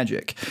piece of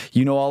magic.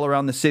 You know, all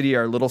around the city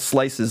are little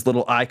slices,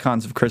 little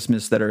icons of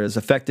Christmas that are as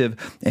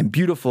effective and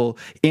beautiful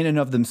in and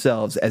of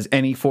themselves as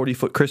any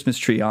 40-foot Christmas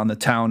tree on the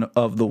lawn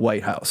of the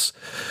White House,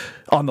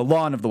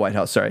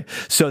 sorry.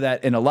 So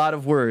that in a lot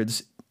of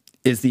words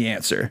is the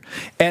answer.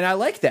 And I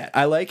like that.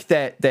 I like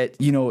that,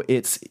 you know,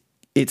 it's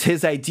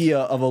his idea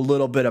of a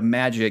little bit of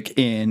magic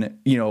in,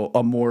 you know,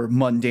 a more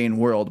mundane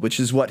world, which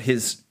is what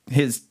his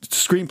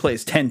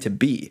screenplays tend to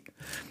be.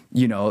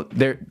 You know,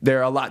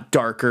 they're a lot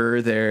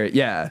darker.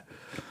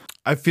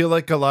 I feel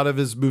like a lot of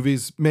his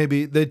movies,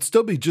 maybe they'd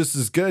still be just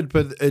as good,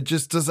 but it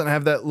just doesn't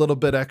have that little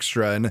bit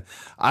extra. And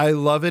I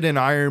love it in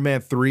Iron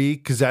Man 3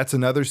 because that's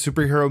another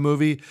superhero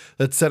movie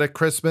that's set at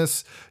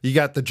Christmas. You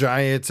got the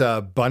giant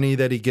bunny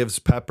that he gives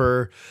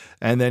Pepper,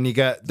 and then you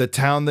got the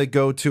town they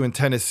go to in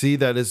Tennessee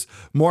that is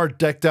more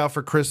decked out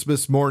for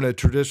Christmas, more in a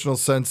traditional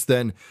sense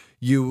than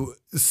you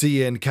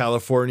see in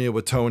California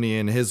with Tony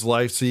and his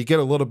life. So you get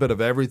a little bit of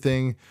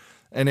everything,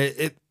 and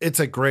it's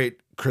a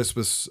great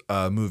Christmas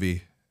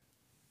movie.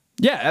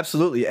 Yeah,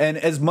 absolutely. And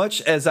as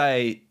much as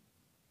I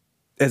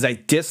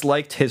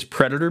disliked his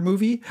Predator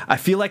movie, I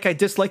feel like I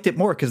disliked it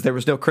more because there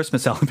was no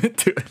Christmas element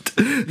to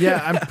it. Yeah,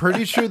 I'm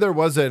pretty sure there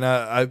wasn't.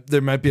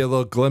 There might be a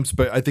little glimpse,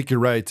 but I think you're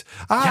right.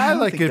 I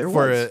like it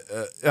for it.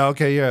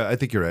 Okay, yeah, I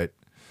think you're right.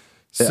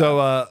 Yeah. So,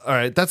 all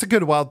right, that's a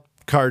good wild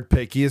card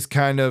pick. He is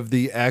kind of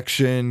the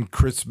action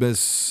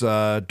Christmas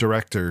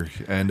director,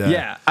 and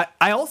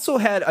I also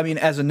had, I mean,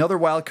 as another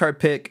wild card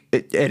pick,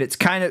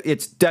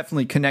 it's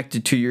definitely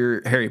connected to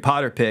your Harry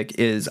Potter pick.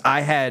 Is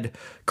I had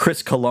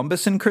Chris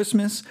Columbus in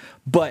Christmas,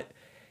 but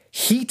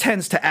he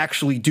tends to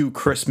actually do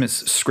Christmas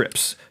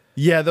scripts.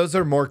 Yeah, those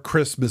are more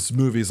Christmas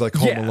movies like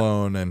Home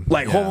Alone and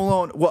Home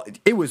Alone. Well,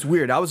 it was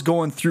weird. I was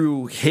going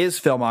through his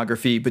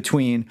filmography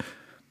between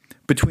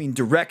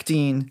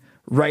directing,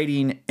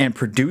 writing, and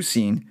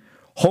producing.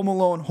 Home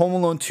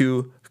Alone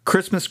 2,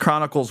 Christmas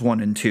Chronicles 1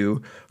 and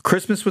 2,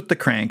 Christmas with the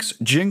Cranks,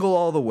 Jingle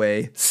All the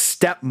Way,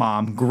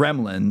 Stepmom,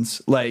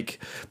 Gremlins.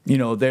 Like, you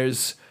know,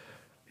 there's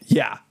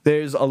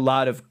a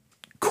lot of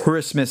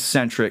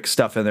Christmas-centric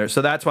stuff in there.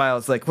 So that's why I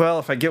was like, well,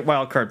 if I get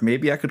wild card,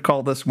 maybe I could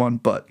call this one,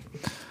 but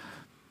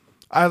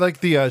I like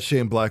the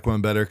Shane Black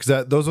one better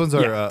because those ones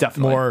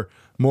are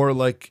more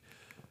like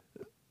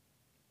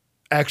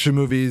action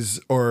movies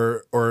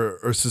or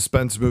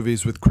suspense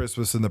movies with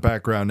Christmas in the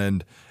background,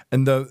 and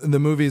the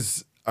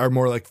movies are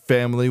more like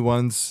family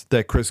ones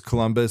that Chris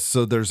Columbus,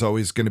 so there's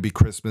always going to be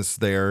Christmas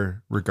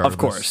there regardless. Of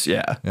course,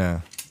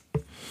 yeah.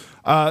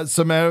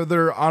 Some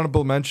other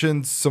honorable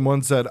mentions, some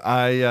ones that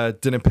I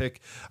didn't pick.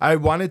 I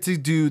wanted to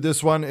do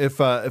this one if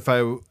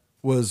I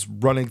was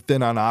running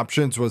thin on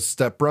options, was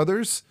Step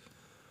Brothers.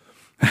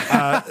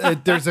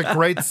 There's a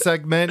great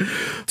segment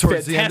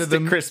towards the end of the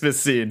Christmas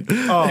scene.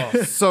 Oh,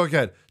 so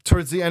good.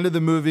 Towards the end of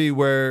the movie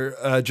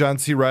where John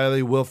C.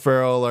 Reilly, Will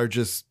Ferrell are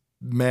just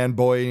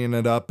man-boying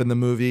it up in the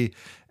movie.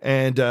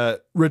 And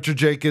Richard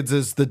Jenkins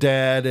is the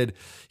dad, and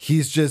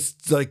he's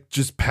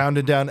just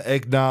pounding down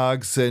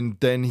eggnogs, and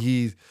then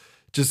he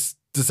just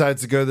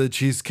decides to go to the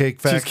Cheesecake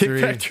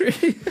Factory.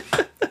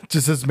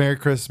 Just says Merry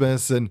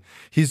Christmas, and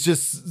he's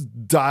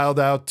just dialed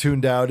out,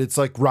 tuned out. It's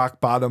like rock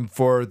bottom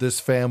for this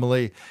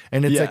family,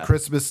 and it's at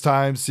Christmas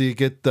time, so you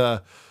get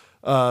the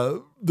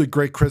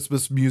great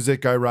Christmas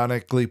music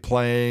ironically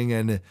playing,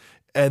 and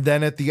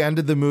then at the end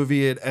of the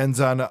movie, it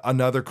ends on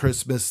another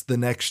Christmas the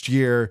next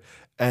year,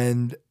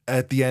 and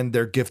at the end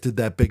they're gifted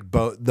that big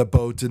boat, the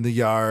boat in the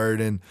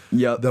yard, and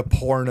the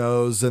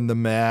pornos and the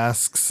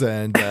masks,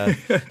 and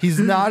he's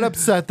not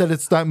upset that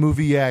it's not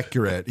movie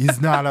accurate.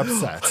 He's not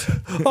upset.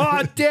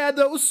 Oh, Dad,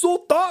 that was so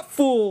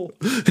thoughtful.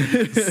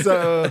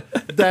 So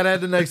that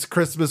had a nice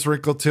Christmas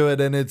wrinkle to it,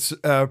 and it's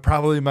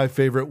probably my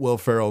favorite Will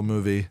Ferrell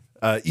movie.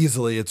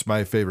 Easily, it's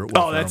my favorite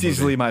Will Ferrell that's movie.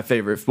 Easily my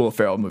favorite Will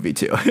Ferrell movie,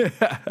 too.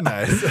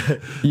 Nice.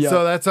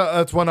 So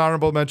that's one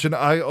honorable mention.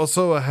 I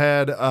also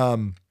had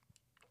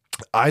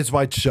Eyes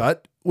Wide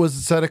Shut was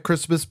set at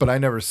Christmas, but I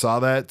never saw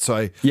that, so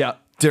I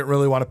didn't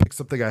really want to pick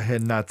something I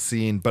had not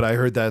seen, but I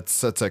heard that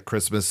sets at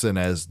Christmas and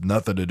has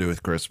nothing to do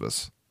with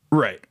Christmas.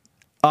 Right.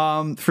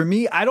 For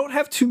me, I don't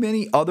have too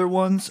many other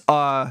ones.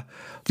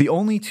 The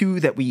only two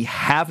that we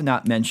have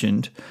not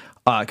mentioned,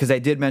 because I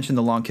did mention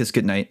The Long Kiss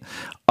Goodnight,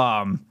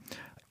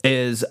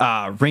 is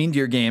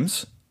Reindeer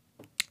Games.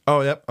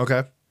 Oh, yep.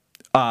 Okay.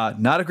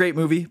 Not a great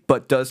movie,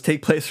 but does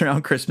take place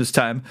around Christmas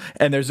time.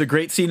 And there's a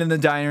great scene in the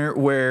diner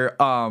where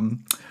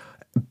Ben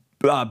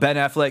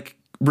Affleck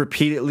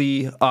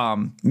repeatedly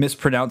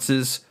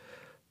mispronounces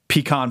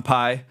pecan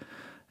pie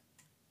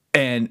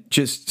and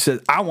just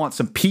says, "I want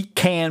some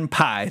pecan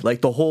pie."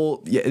 Like the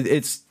whole,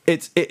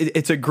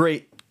 it's a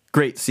great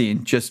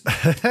scene. Just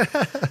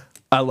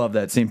I love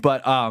that scene.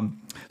 But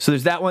so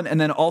there's that one, and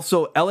then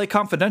also L.A.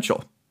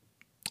 Confidential.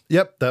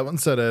 Yep, that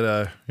one's set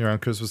at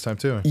around Christmas time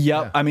too. Yep.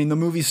 Yeah. I mean, the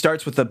movie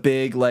starts with a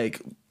big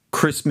like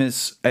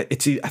Christmas. I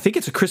think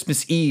it's a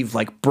Christmas Eve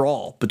like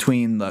brawl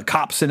between the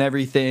cops and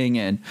everything,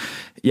 and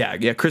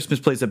yeah, Christmas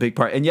plays a big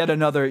part. And yet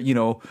another,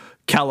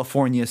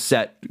 California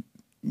set,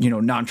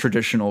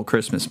 non-traditional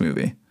Christmas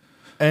movie.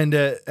 And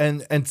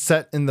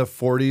set in the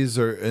 40s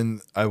or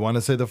in, I want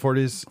to say the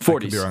 40s.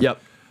 40s. Yep.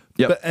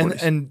 But,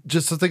 40s. and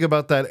just to think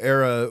about that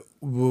era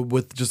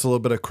with just a little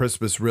bit of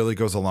Christmas really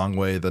goes a long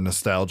way. The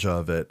nostalgia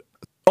of it.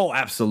 Oh,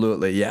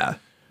 absolutely. Yeah.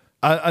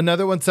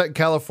 Another one set in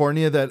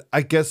California that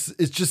I guess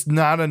is just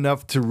not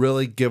enough to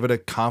really give it a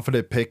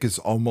confident pick is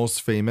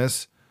Almost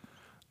Famous.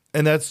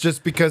 And that's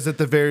just because at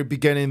the very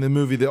beginning of the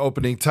movie, the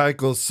opening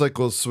title,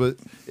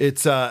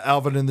 it's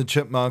Alvin and the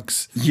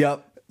Chipmunks.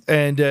 Yep.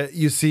 And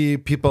you see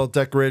people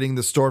decorating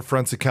the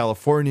storefronts of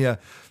California.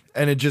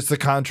 And it just the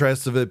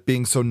contrast of it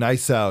being so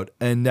nice out.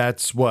 And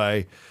that's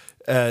why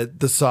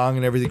the song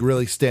and everything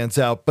really stands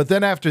out. But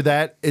then after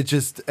that, it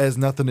just has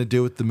nothing to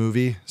do with the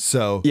movie.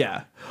 So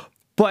yeah.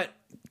 But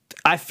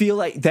I feel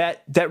like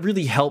that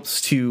really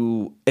helps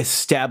to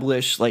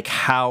establish like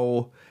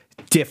how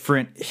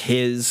different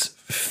his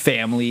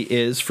family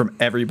is from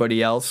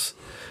everybody else.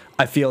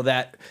 I feel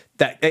that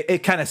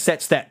it kind of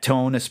sets that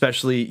tone,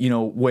 especially,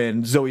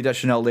 when Zooey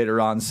Deschanel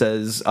later on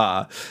says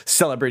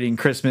celebrating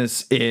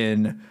Christmas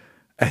in,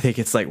 I think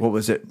it's like, what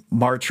was it,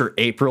 March or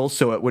April,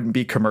 so it wouldn't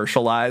be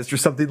commercialized or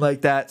something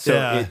like that. So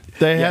yeah,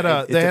 they had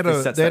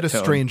a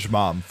strange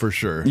mom for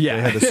sure. Yeah,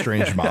 they had a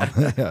strange mom.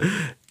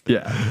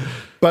 Yeah.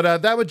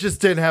 But that one just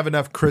didn't have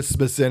enough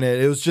Christmas in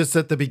it. It was just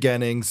at the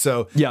beginning.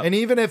 So yeah. And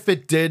even if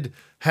it did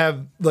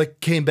have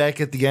came back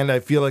at the end, I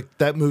feel like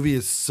that movie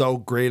is so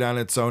great on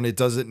its own. It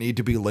doesn't need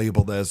to be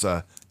labeled as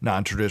a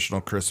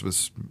non-traditional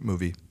Christmas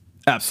movie.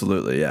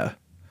 Absolutely, yeah.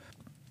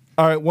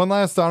 All right, one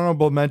last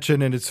honorable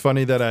mention, and it's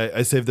funny that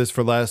I saved this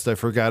for last. I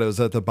forgot it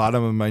was at the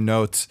bottom of my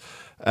notes,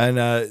 and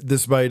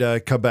this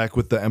might come back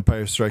with the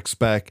Empire Strikes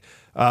Back.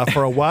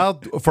 For a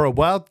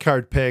wild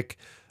card pick,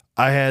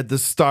 I had the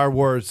Star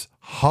Wars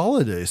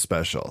Holiday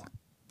Special.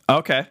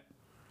 Okay.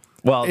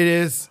 Well, it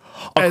is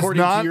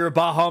according to your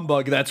bah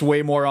humbug, that's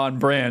way more on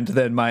brand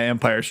than my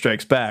Empire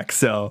Strikes Back.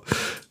 So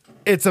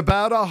it's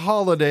about a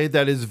holiday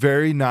that is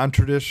very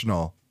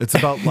non-traditional. It's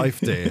about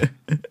Life Day.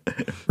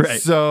 Right.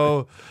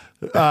 So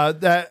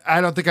that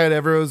I don't think I'd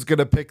ever was going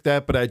to pick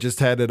that, but I just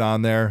had it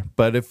on there.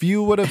 But if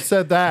you would have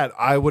said that,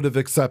 I would have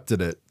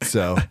accepted it.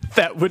 So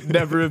that would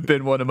never have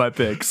been one of my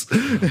picks.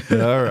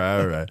 All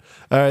right.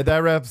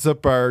 That wraps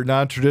up our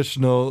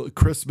non-traditional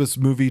Christmas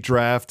movie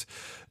draft.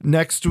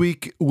 Next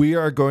week, we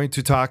are going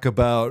to talk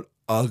about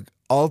an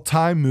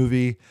all-time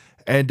movie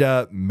and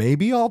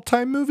maybe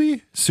all-time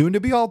movie, soon to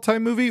be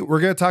all-time movie.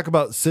 We're going to talk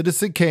about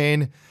Citizen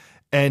Kane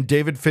and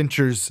David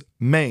Fincher's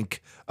Mank,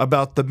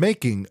 about the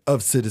making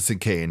of Citizen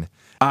Kane.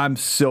 I'm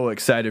so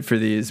excited for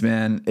these,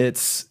 man. We're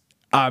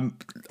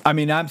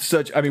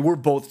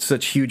both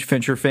such huge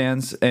Fincher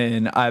fans,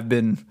 and I've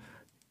been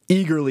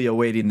eagerly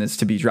awaiting this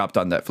to be dropped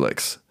on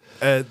Netflix.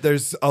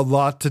 There's a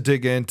lot to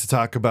dig in to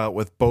talk about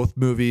with both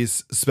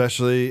movies,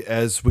 especially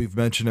as we've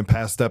mentioned in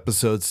past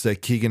episodes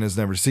that Keegan has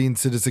never seen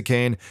Citizen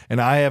Kane, and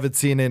I haven't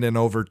seen it in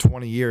over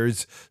 20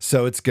 years,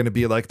 so it's going to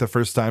be like the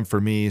first time for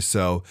me.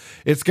 So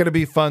it's going to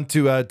be fun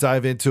to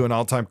dive into an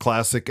all-time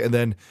classic and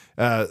then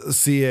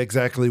see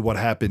exactly what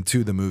happened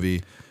to the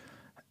movie.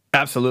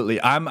 Absolutely.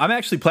 I'm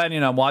actually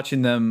planning on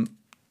watching them.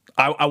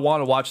 I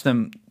want to watch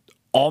them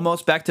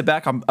almost back to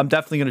back. I'm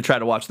definitely going to try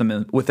to watch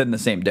them within the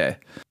same day.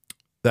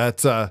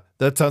 That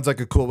sounds like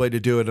a cool way to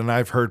do it. And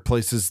I've heard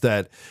places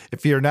that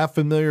if you're not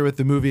familiar with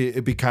the movie,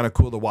 it'd be kind of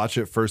cool to watch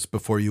it first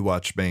before you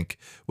watch Mank,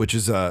 which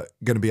is going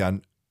to be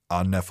on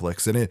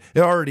Netflix. And it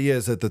already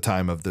is at the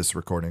time of this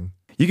recording.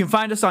 You can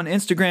find us on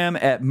Instagram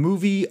at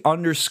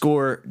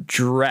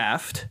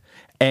movie_draft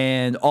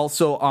and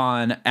also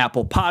on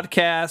Apple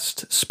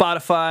Podcast,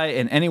 Spotify,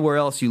 and anywhere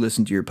else you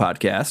listen to your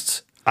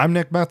podcasts. I'm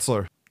Nick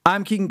Metzler.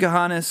 I'm Keegan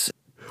Kahanis.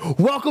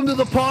 Welcome to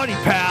the party,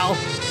 pal.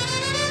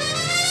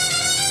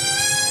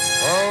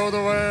 Oh,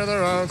 the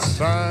weather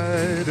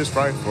outside is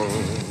frightful,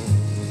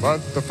 but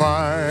the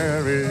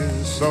fire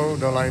is so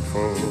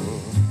delightful.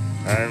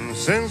 And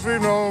since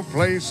we've no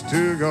place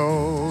to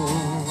go,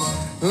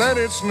 let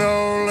it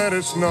snow, let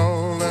it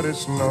snow, let it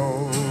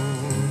snow.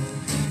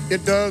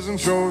 It doesn't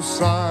show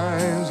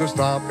signs of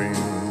stopping,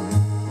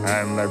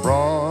 and I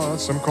brought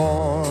some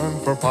corn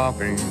for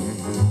popping.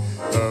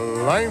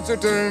 The lights are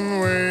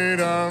turned way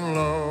down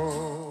low.